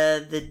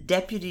the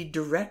deputy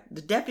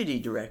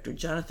director,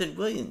 Jonathan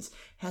Williams,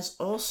 has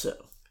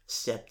also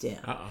stepped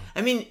down. Uh-oh.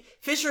 I mean,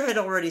 Fisher had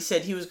already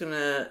said he was going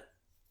to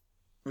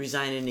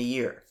resign in a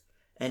year.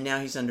 And now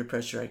he's under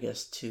pressure, I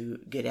guess, to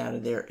get out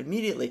of there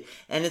immediately.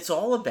 And it's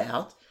all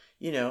about,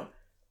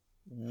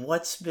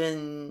 what's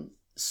been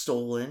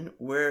stolen,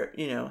 where,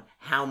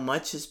 how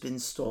much has been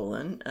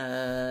stolen.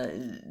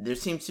 There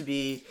seems to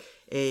be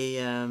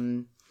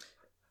an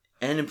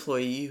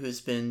employee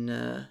who's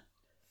been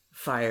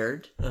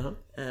fired.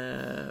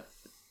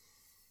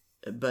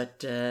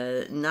 But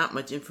not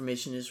much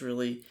information is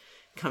really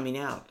coming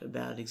out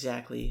about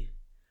exactly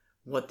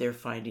what they're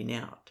finding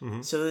out.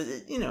 So,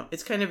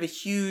 it's kind of a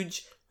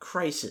huge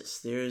crisis.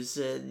 There's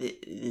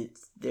they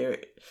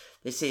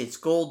say it's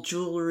gold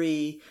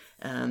jewelry,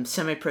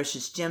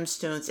 semi-precious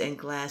gemstones, and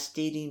glass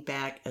dating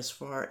back as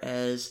far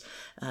as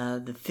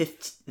the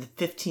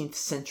 15th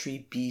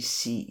century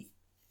BC.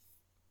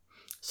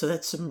 So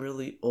that's some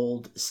really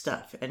old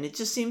stuff. And it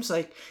just seems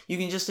like you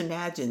can just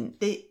imagine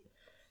they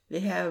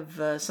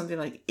have something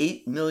like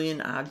 8 million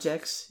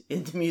objects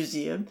in the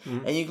museum.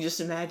 And you can just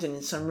imagine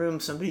in some room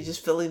somebody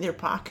just filling their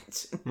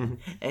pockets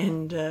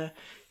and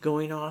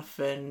going off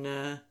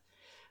and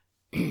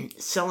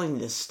selling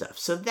this stuff.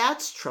 So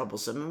that's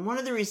troublesome. And one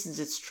of the reasons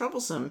it's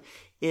troublesome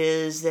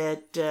is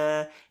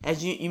that,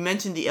 as you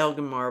mentioned, the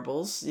Elgin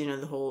marbles,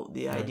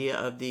 the idea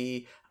of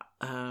the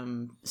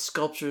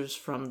sculptures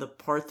from the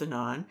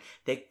Parthenon,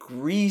 that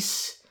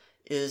Greece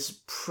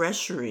is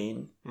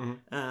pressuring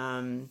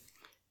the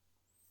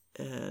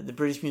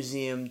British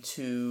Museum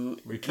to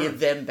give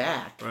them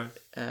back. Right.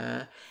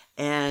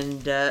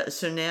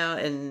 So now,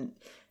 and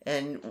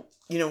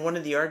one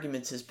of the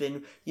arguments has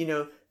been,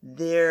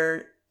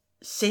 they're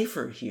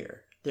safer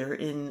here. They're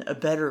in a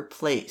better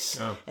place.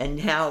 Oh.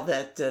 And now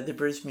that the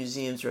British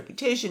Museum's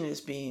reputation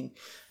is being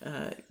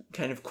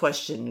kind of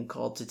questioned and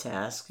called to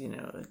task,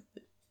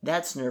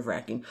 that's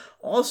nerve-wracking.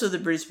 Also, the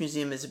British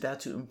Museum is about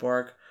to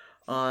embark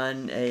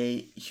on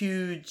a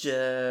huge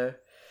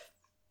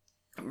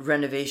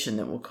renovation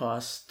that will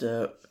cost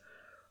 £1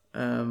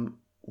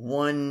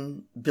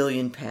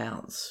 billion.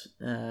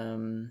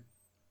 I'm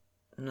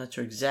not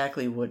sure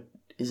exactly what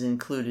is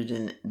included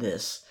in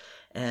this.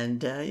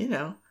 And,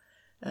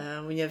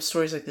 when you have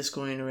stories like this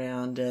going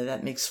around,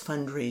 that makes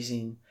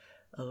fundraising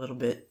a little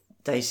bit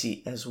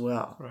dicey as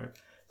well. Right.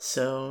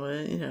 So,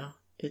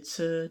 it's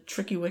a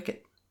tricky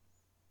wicket.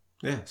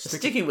 Yeah.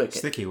 Sticky wicket.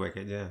 Sticky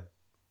wicket, yeah.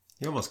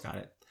 You almost got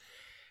it.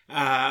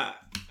 All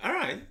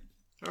right.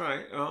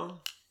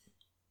 Well,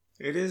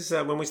 it is,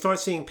 when we start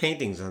seeing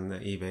paintings on the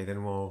eBay,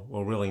 then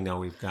we'll really know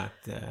we've got,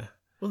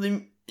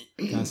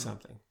 got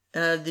something.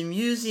 The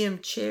museum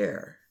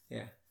chair.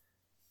 Yeah.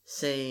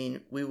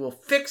 Saying, we will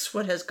fix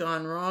what has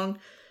gone wrong.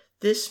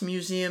 This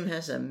museum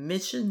has a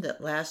mission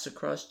that lasts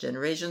across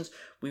generations.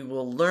 We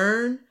will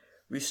learn,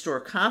 restore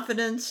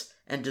confidence,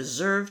 and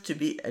deserve to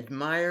be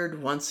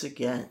admired once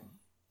again.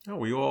 Oh,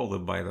 we all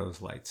live by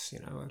those lights,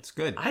 it's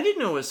good. I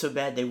didn't know it was so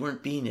bad they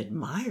weren't being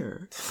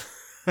admired.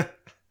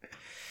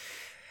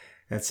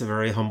 That's a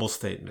very humble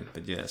statement,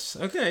 but yes.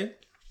 Okay.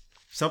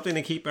 Something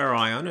to keep our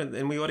eye on,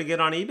 and we ought to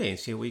get on eBay and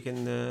see if we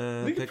can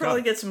we could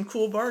probably get some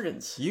cool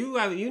bargains.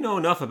 You know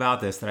enough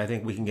about this that I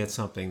think we can get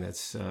something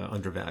that's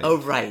undervalued. Oh,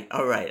 right.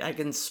 All right. I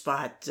can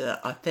spot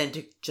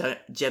authentic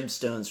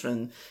gemstones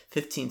from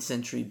 15th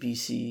century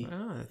BC,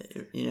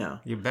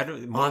 You better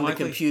on the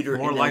computer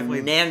in a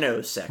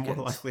nanosecond.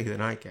 More likely than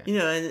I can.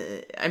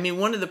 And I mean,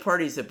 one of the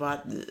parties that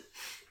bought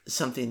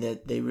something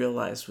that they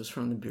realized was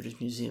from the British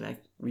Museum, I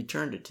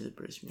returned it to the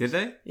British Museum. Did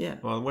they? Yeah.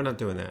 Well, we're not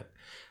doing that.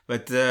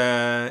 But,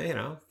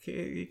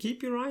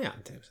 keep your eye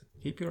on, Tamsen.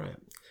 Keep your eye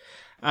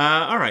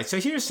on. All right,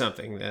 so here's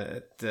something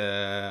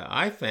that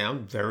I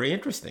found very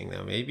interesting.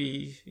 Now,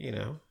 maybe,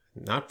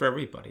 not for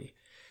everybody.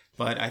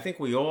 But I think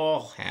we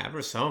all have,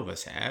 or some of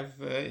us have,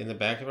 in the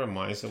back of our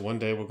minds that one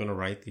day we're going to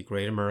write the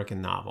great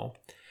American novel.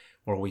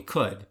 Or we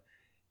could.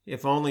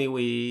 If only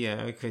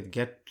we could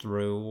get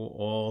through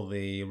all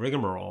the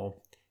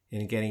rigmarole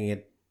in getting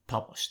it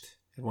published.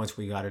 And once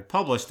we got it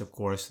published, of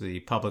course, the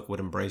public would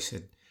embrace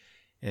it.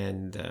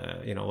 And,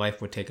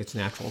 life would take its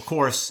natural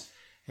course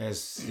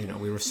as,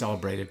 we were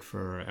celebrated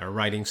for our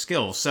writing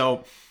skills.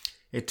 So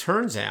it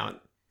turns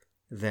out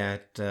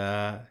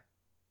that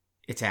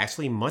it's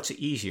actually much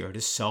easier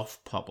to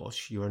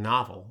self-publish your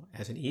novel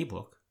as an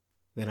ebook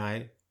than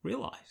I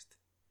realized.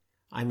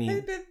 I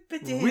mean,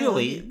 but Dan,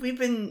 really we've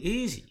been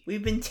easy.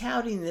 We've been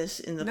touting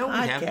this in the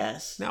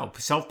podcast. No,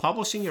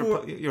 self-publishing your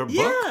book?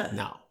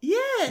 No.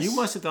 Yes. You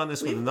must have done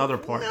this with another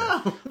partner.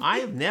 No. I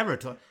have never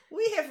taught.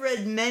 We have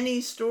read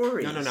many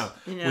stories. No.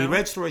 We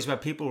read stories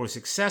about people who were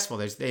successful.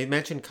 They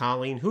mentioned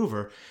Colleen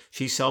Hoover.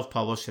 She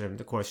self-published it,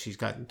 and of course, she's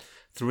gotten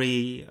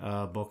 3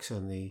 books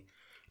in the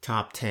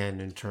top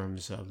 10 in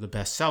terms of the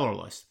bestseller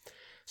list.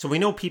 So we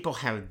know people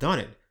have done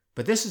it,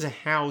 but this is a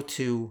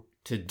how-to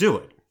do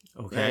it.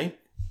 Okay. Right.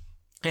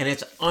 And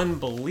it's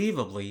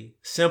unbelievably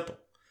simple,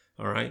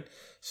 all right?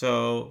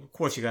 So, of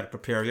course, you got to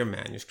prepare your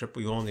manuscript.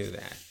 We all knew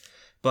that.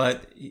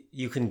 But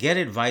you can get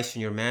advice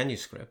in your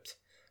manuscript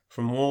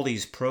from all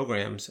these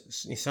programs,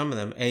 some of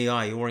them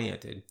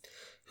AI-oriented,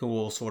 who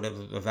will sort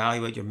of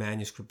evaluate your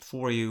manuscript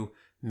for you,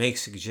 make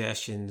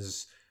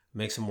suggestions,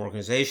 make some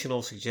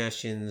organizational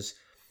suggestions,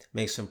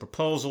 make some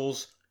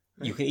proposals.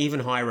 Right. You can even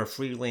hire a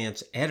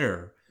freelance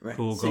editor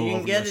who will go over your stuff. So you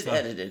can get it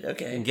edited,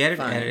 okay. You can get it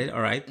edited,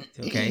 all right,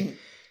 okay.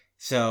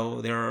 So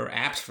there are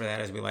apps for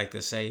that, as we like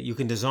to say. You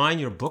can design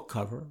your book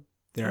cover.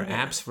 There are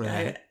apps for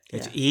that.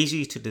 It's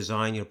easy to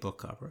design your book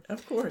cover.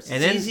 Of course.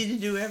 It's easy to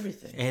do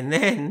everything. And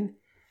then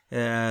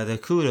the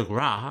coup de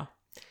grace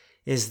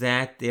is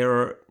that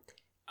there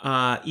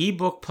are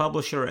ebook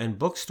publisher and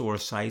bookstore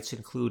sites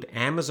include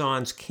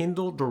Amazon's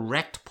Kindle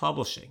Direct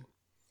Publishing,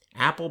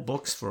 Apple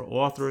Books for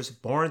authors,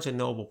 Barnes &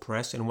 Noble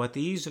Press. And what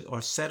these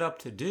are set up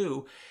to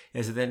do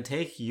is then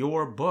take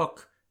your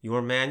book,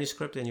 your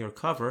manuscript and your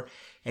cover,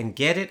 and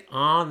get it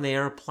on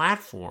their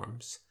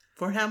platforms.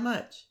 For how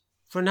much?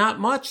 For not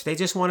much. They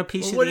just want a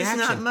piece of the action.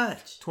 What is not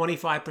much?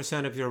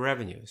 25% of your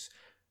revenues.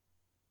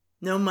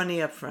 No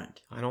money up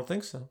front? I don't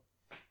think so.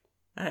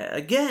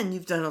 Again,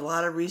 you've done a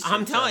lot of research.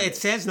 I'm telling you, it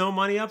says no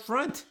money up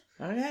front.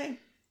 Okay.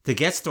 To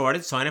get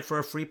started, sign up for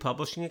a free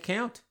publishing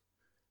account.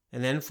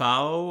 And then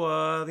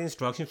follow the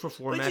instructions for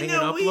formatting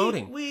and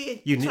uploading. We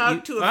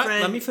talked to a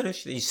friend. Let me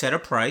finish. You set a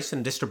price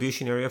and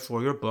distribution area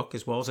for your book,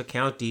 as well as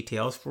account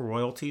details for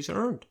royalties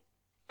earned.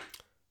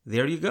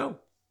 There you go.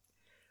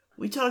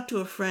 We talked to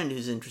a friend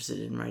who's interested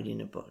in writing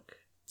a book.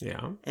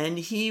 Yeah. And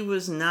he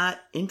was not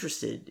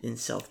interested in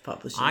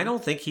self-publishing. I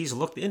don't think he's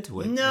looked into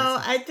it. No,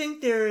 I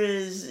think there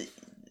is...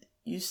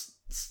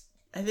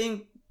 I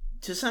think,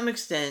 to some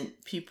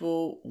extent,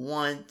 people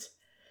want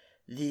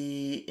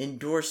the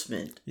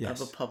endorsement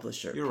of a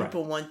publisher. You're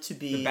people want to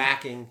be the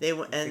backing, they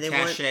want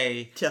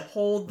cachet. Want to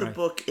hold the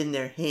book in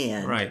their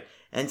hand,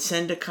 and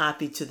send a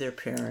copy to their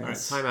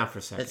parents. All right, time out for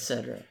a second,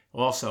 etc.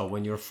 Also,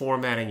 when you're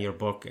formatting your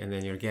book and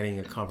then you're getting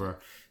a cover,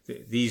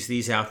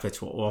 these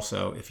outfits will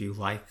also, if you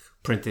like,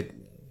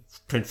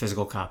 print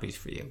physical copies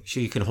for you, so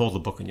you can hold the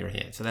book in your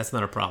hand. So that's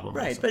not a problem.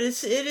 Right, also. But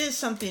it is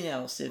something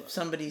else. If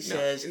somebody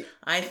says,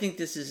 "I think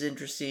this is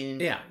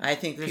interesting. I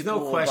think people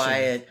will buy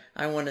it.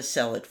 I want to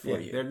sell it for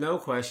you." There's no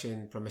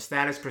question. From a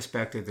status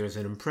perspective, there's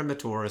an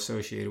imprimatur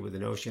associated with the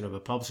notion of a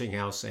publishing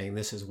house saying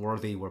this is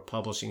worthy. We're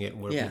publishing it,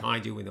 and we're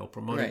behind you, and they'll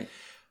promote it.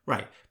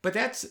 Right, but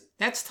that's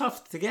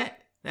tough to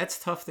get. That's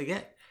tough to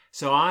get.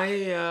 So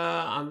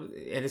and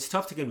it's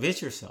tough to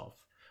convince yourself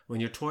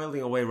when you're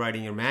toiling away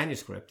writing your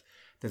manuscript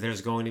that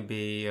there's going to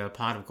be a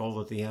pot of gold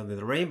at the end of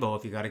the rainbow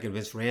if you got to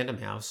convince Random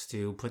House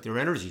to put their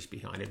energies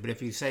behind it. But if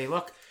you say,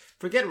 look,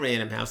 forget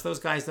Random House, those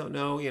guys don't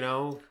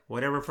know,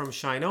 whatever from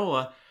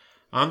Shinola,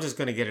 I'm just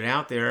going to get it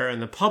out there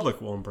and the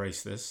public will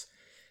embrace this.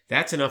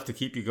 That's enough to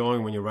keep you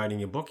going when you're writing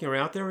your book. You're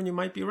out there and you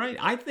might be right.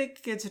 I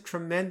think it's a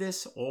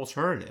tremendous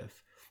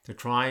alternative They're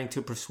trying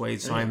to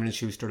persuade Simon &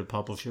 Schuster to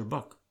publish your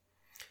book.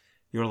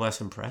 You're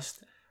less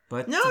impressed.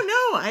 But No,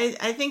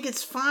 I think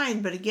it's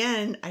fine, but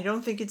again, I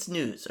don't think it's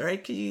news. All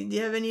right, do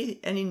you have any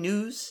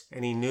news?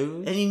 Any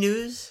news? Any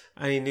news?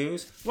 Any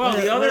news? Well,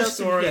 the other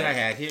story I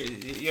had here,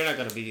 you're not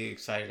going to be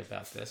excited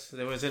about this.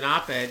 There was an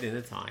op-ed in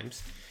the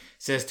Times.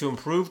 It says, to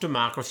improve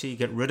democracy,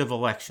 get rid of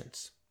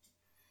elections.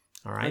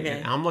 All right? Okay.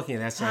 And I'm looking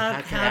at that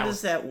saying, how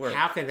does that work?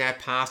 How can that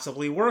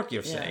possibly work,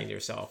 you're saying to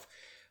yourself.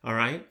 All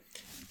right?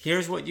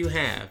 Here's what you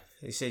have.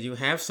 They said you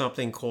have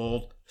something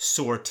called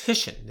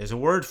sortition. There's a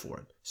word for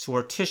it.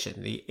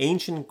 Sortition. The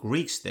ancient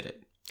Greeks did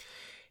it.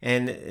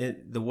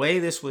 And the way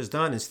this was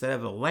done, instead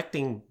of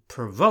electing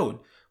per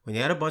vote, when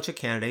you had a bunch of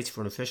candidates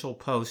for an official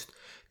post,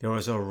 there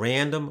was a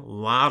random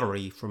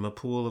lottery from a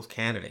pool of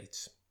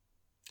candidates.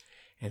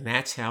 And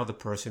that's how the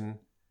person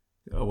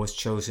was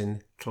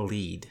chosen to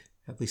lead,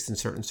 at least in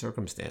certain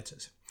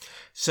circumstances.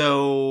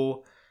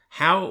 So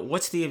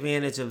what's the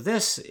advantage of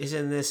this?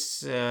 Isn't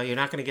this, you're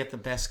not going to get the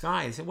best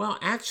guy? They said, well,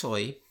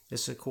 actually,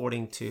 this is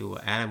according to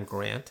Adam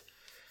Grant,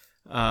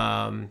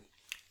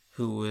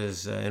 who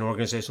is an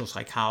organizational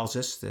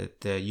psychologist at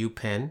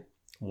UPenn,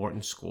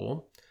 Wharton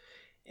School.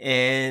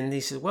 And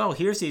he said, well,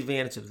 here's the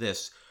advantage of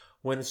this.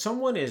 When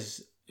someone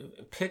is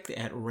picked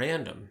at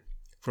random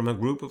from a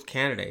group of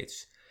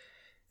candidates,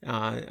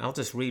 I'll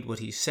just read what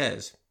he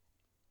says.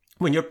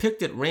 When you're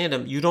picked at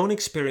random, you don't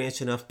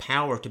experience enough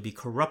power to be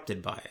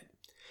corrupted by it.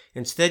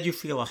 Instead, you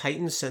feel a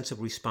heightened sense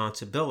of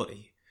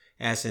responsibility.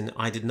 As in,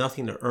 I did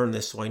nothing to earn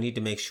this, so I need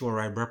to make sure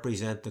I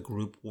represent the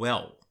group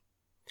well.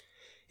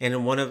 And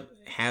in one of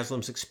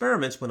Haslam's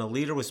experiments, when a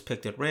leader was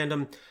picked at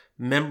random,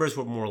 members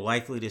were more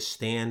likely to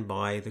stand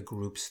by the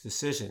group's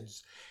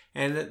decisions.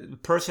 And the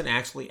person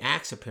actually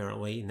acts,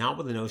 apparently, not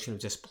with the notion of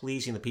just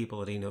pleasing the people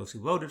that he knows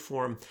who voted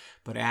for him,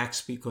 but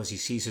acts because he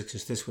sees his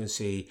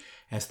constituency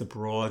as the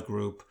broad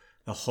group,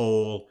 the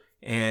whole,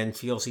 and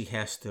feels he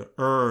has to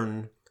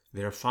earn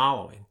their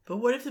following. But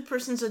what if the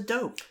person's a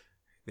dope?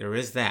 There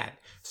is that.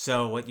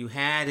 So what you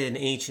had in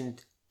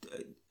ancient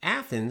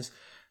Athens,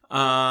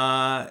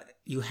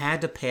 you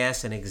had to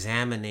pass an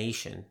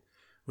examination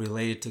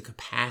related to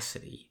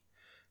capacity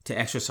to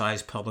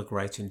exercise public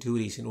rights and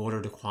duties in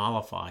order to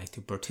qualify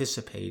to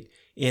participate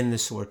in the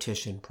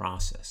sortition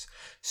process.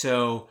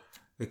 So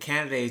the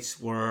candidates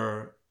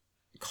were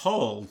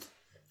culled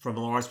from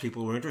large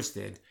people who were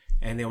interested,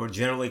 and they were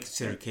generally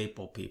considered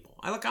capable people.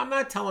 I'm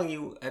not telling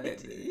you.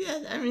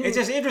 It's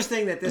just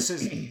interesting that this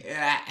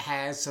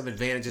has some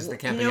advantages that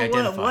can't be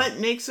identified. What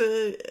makes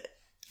a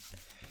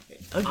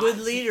good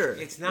leader?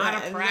 It's not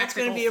a practical thing. That's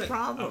going to be a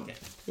problem. Okay.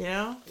 You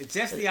know? It's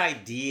just the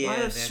idea. A lot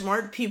of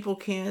smart people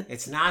can't.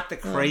 It's not the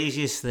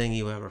craziest thing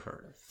you ever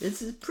heard of.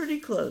 It's pretty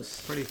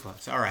close. Pretty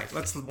close. All right,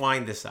 let's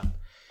wind this up.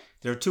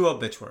 There are two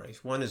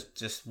obituaries. One is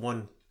just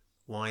one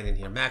line in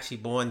here. Maxie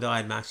Baughan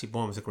died. Maxie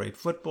Baughan was a great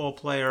football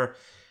player.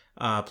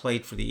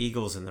 Played for the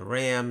Eagles and the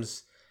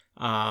Rams,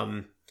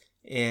 and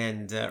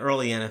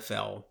early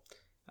NFL,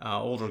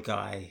 older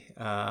guy,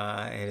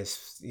 and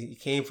he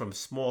came from a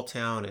small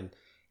town in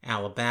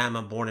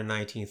Alabama, born in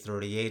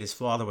 1938. His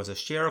father was a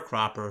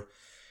sharecropper.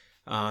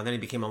 Then he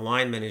became a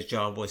lineman. His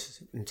job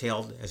was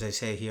entailed, as I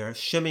say here,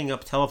 shimming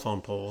up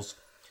telephone poles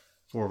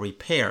for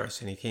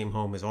repairs. And he came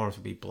home, his arms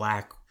would be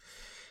black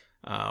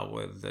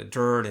with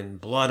dirt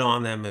and blood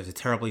on them. It was a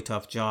terribly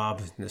tough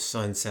job. And his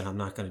son said, I'm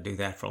not going to do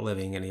that for a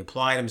living. And he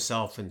applied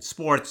himself in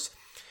sports,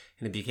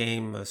 and he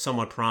became a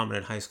somewhat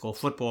prominent high school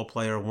football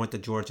player, went to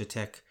Georgia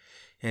Tech,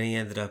 and he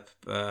ended up,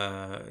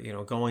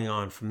 going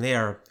on from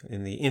there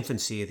in the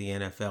infancy of the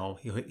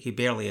NFL. He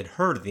barely had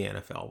heard of the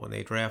NFL when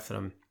they drafted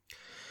him.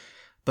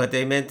 But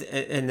and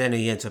then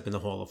he ends up in the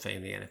Hall of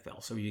Fame in the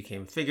NFL. So he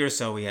became a figure,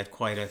 so he had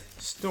quite a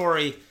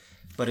story.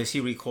 But as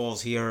he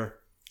recalls here,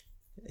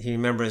 he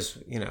remembers,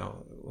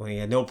 when he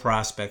had no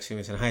prospects, he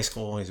was in high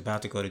school and he was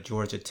about to go to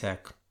Georgia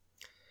Tech.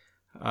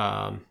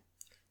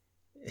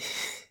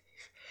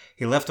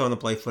 He left on to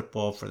play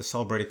football for the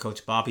celebrated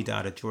coach Bobby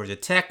Dodd at Georgia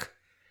Tech.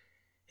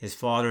 His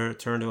father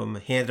turned to him,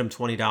 handed him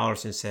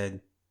 $20 and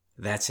said,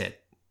 that's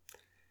it.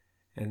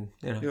 And,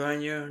 you're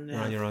on your own now.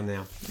 You're on your own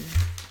now.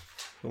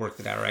 He worked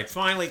it out right.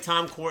 Finally,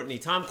 Tom Courtney.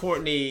 Tom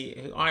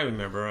Courtney, I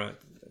remember,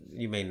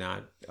 you may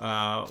not,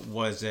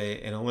 was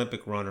an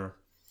Olympic runner.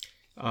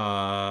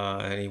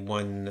 And he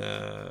won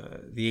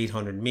the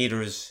 800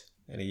 meters,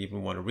 and he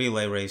even won a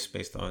relay race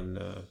based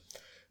on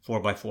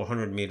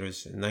 4x400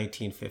 meters in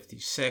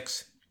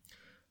 1956.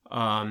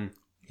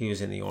 He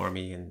was in the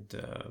Army, and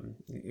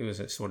it was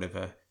a sort of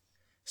a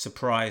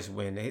surprise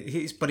win.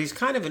 But he's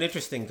kind of an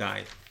interesting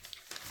guy.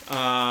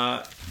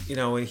 And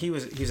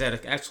he's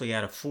actually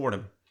out of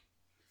Fordham,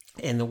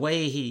 and the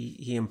way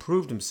he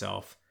improved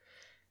himself,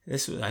 I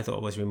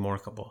thought was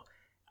remarkable.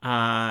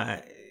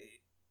 That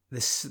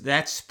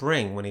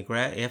spring,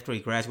 after he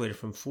graduated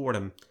from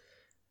Fordham,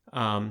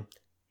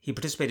 he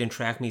participated in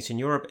track meets in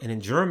Europe, and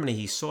in Germany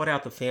he sought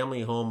out the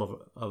family home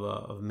of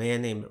a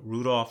man named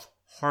Rudolf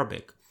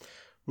Harbig.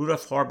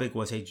 Rudolf Harbig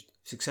was a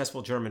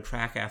successful German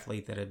track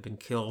athlete that had been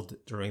killed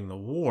during the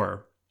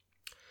war.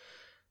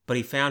 but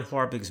he found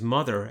Harbig's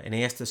mother and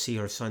asked to see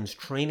her son's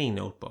training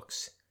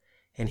notebooks.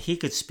 And he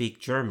could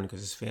speak German because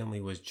his family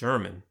was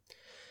German.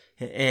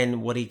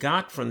 And what he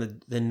got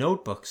from the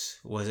notebooks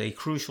was a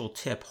crucial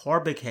tip.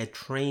 Harbig had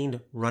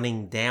trained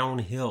running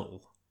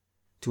downhill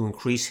to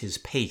increase his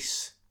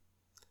pace,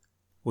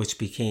 which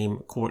became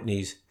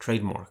Courtney's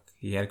trademark.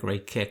 He had a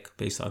great kick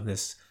based on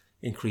this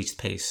increased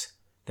pace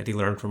that he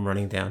learned from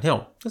running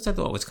downhill, which I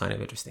thought was kind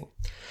of interesting.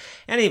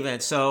 Any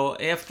event, so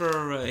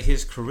after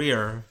his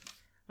career,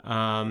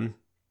 and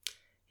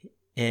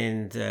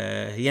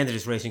he ended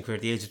his racing career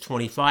at the age of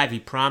 25, he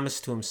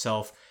promised to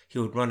himself he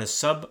would run a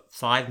sub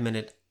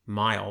 5-minute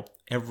mile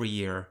every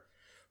year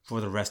for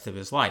the rest of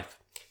his life.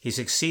 He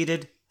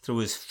succeeded through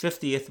his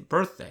 50th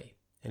birthday,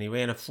 and he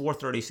ran a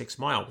 4:36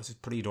 mile, which is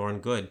pretty darn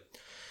good,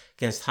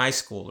 against high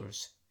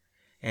schoolers.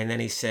 And then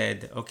he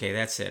said, okay,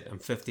 that's it. I'm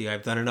 50.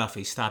 I've done enough.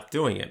 He stopped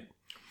doing it.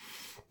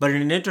 But in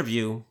an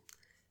interview,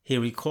 he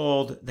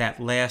recalled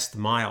that last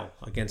mile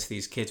against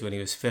these kids when he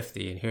was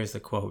 50. And here's the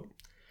quote.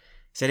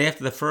 He said,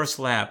 after the first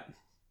lap,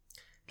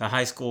 the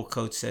high school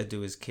coach said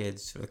to his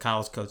kids, or the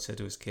college coach said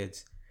to his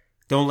kids,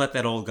 don't let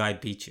that old guy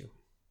beat you.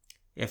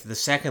 After the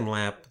second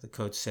lap, the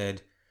coach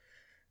said,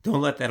 don't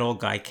let that old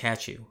guy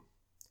catch you.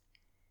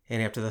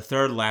 And after the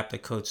third lap, the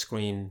coach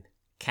screamed,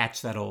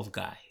 catch that old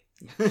guy.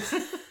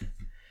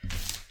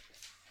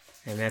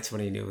 And that's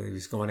when he knew he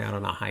was going out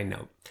on a high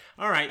note.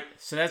 All right,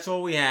 so that's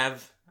all we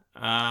have.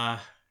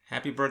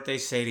 Happy birthday,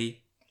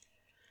 Sadie.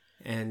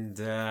 And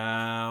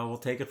we'll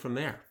take it from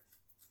there.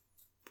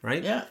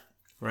 Right? Yeah.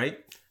 Right?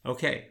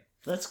 Okay.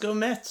 Let's go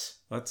Mets.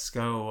 Let's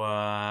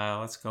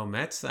go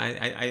Mets.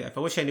 I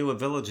wish I knew a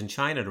village in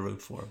China to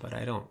root for, but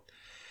I don't.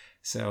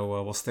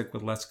 So we'll stick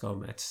with Let's Go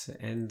Mets.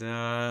 And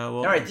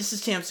all right, this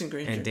is Tamsen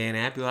Granger. And Dan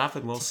Abuhoff,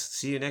 and we'll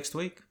see you next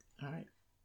week. All right.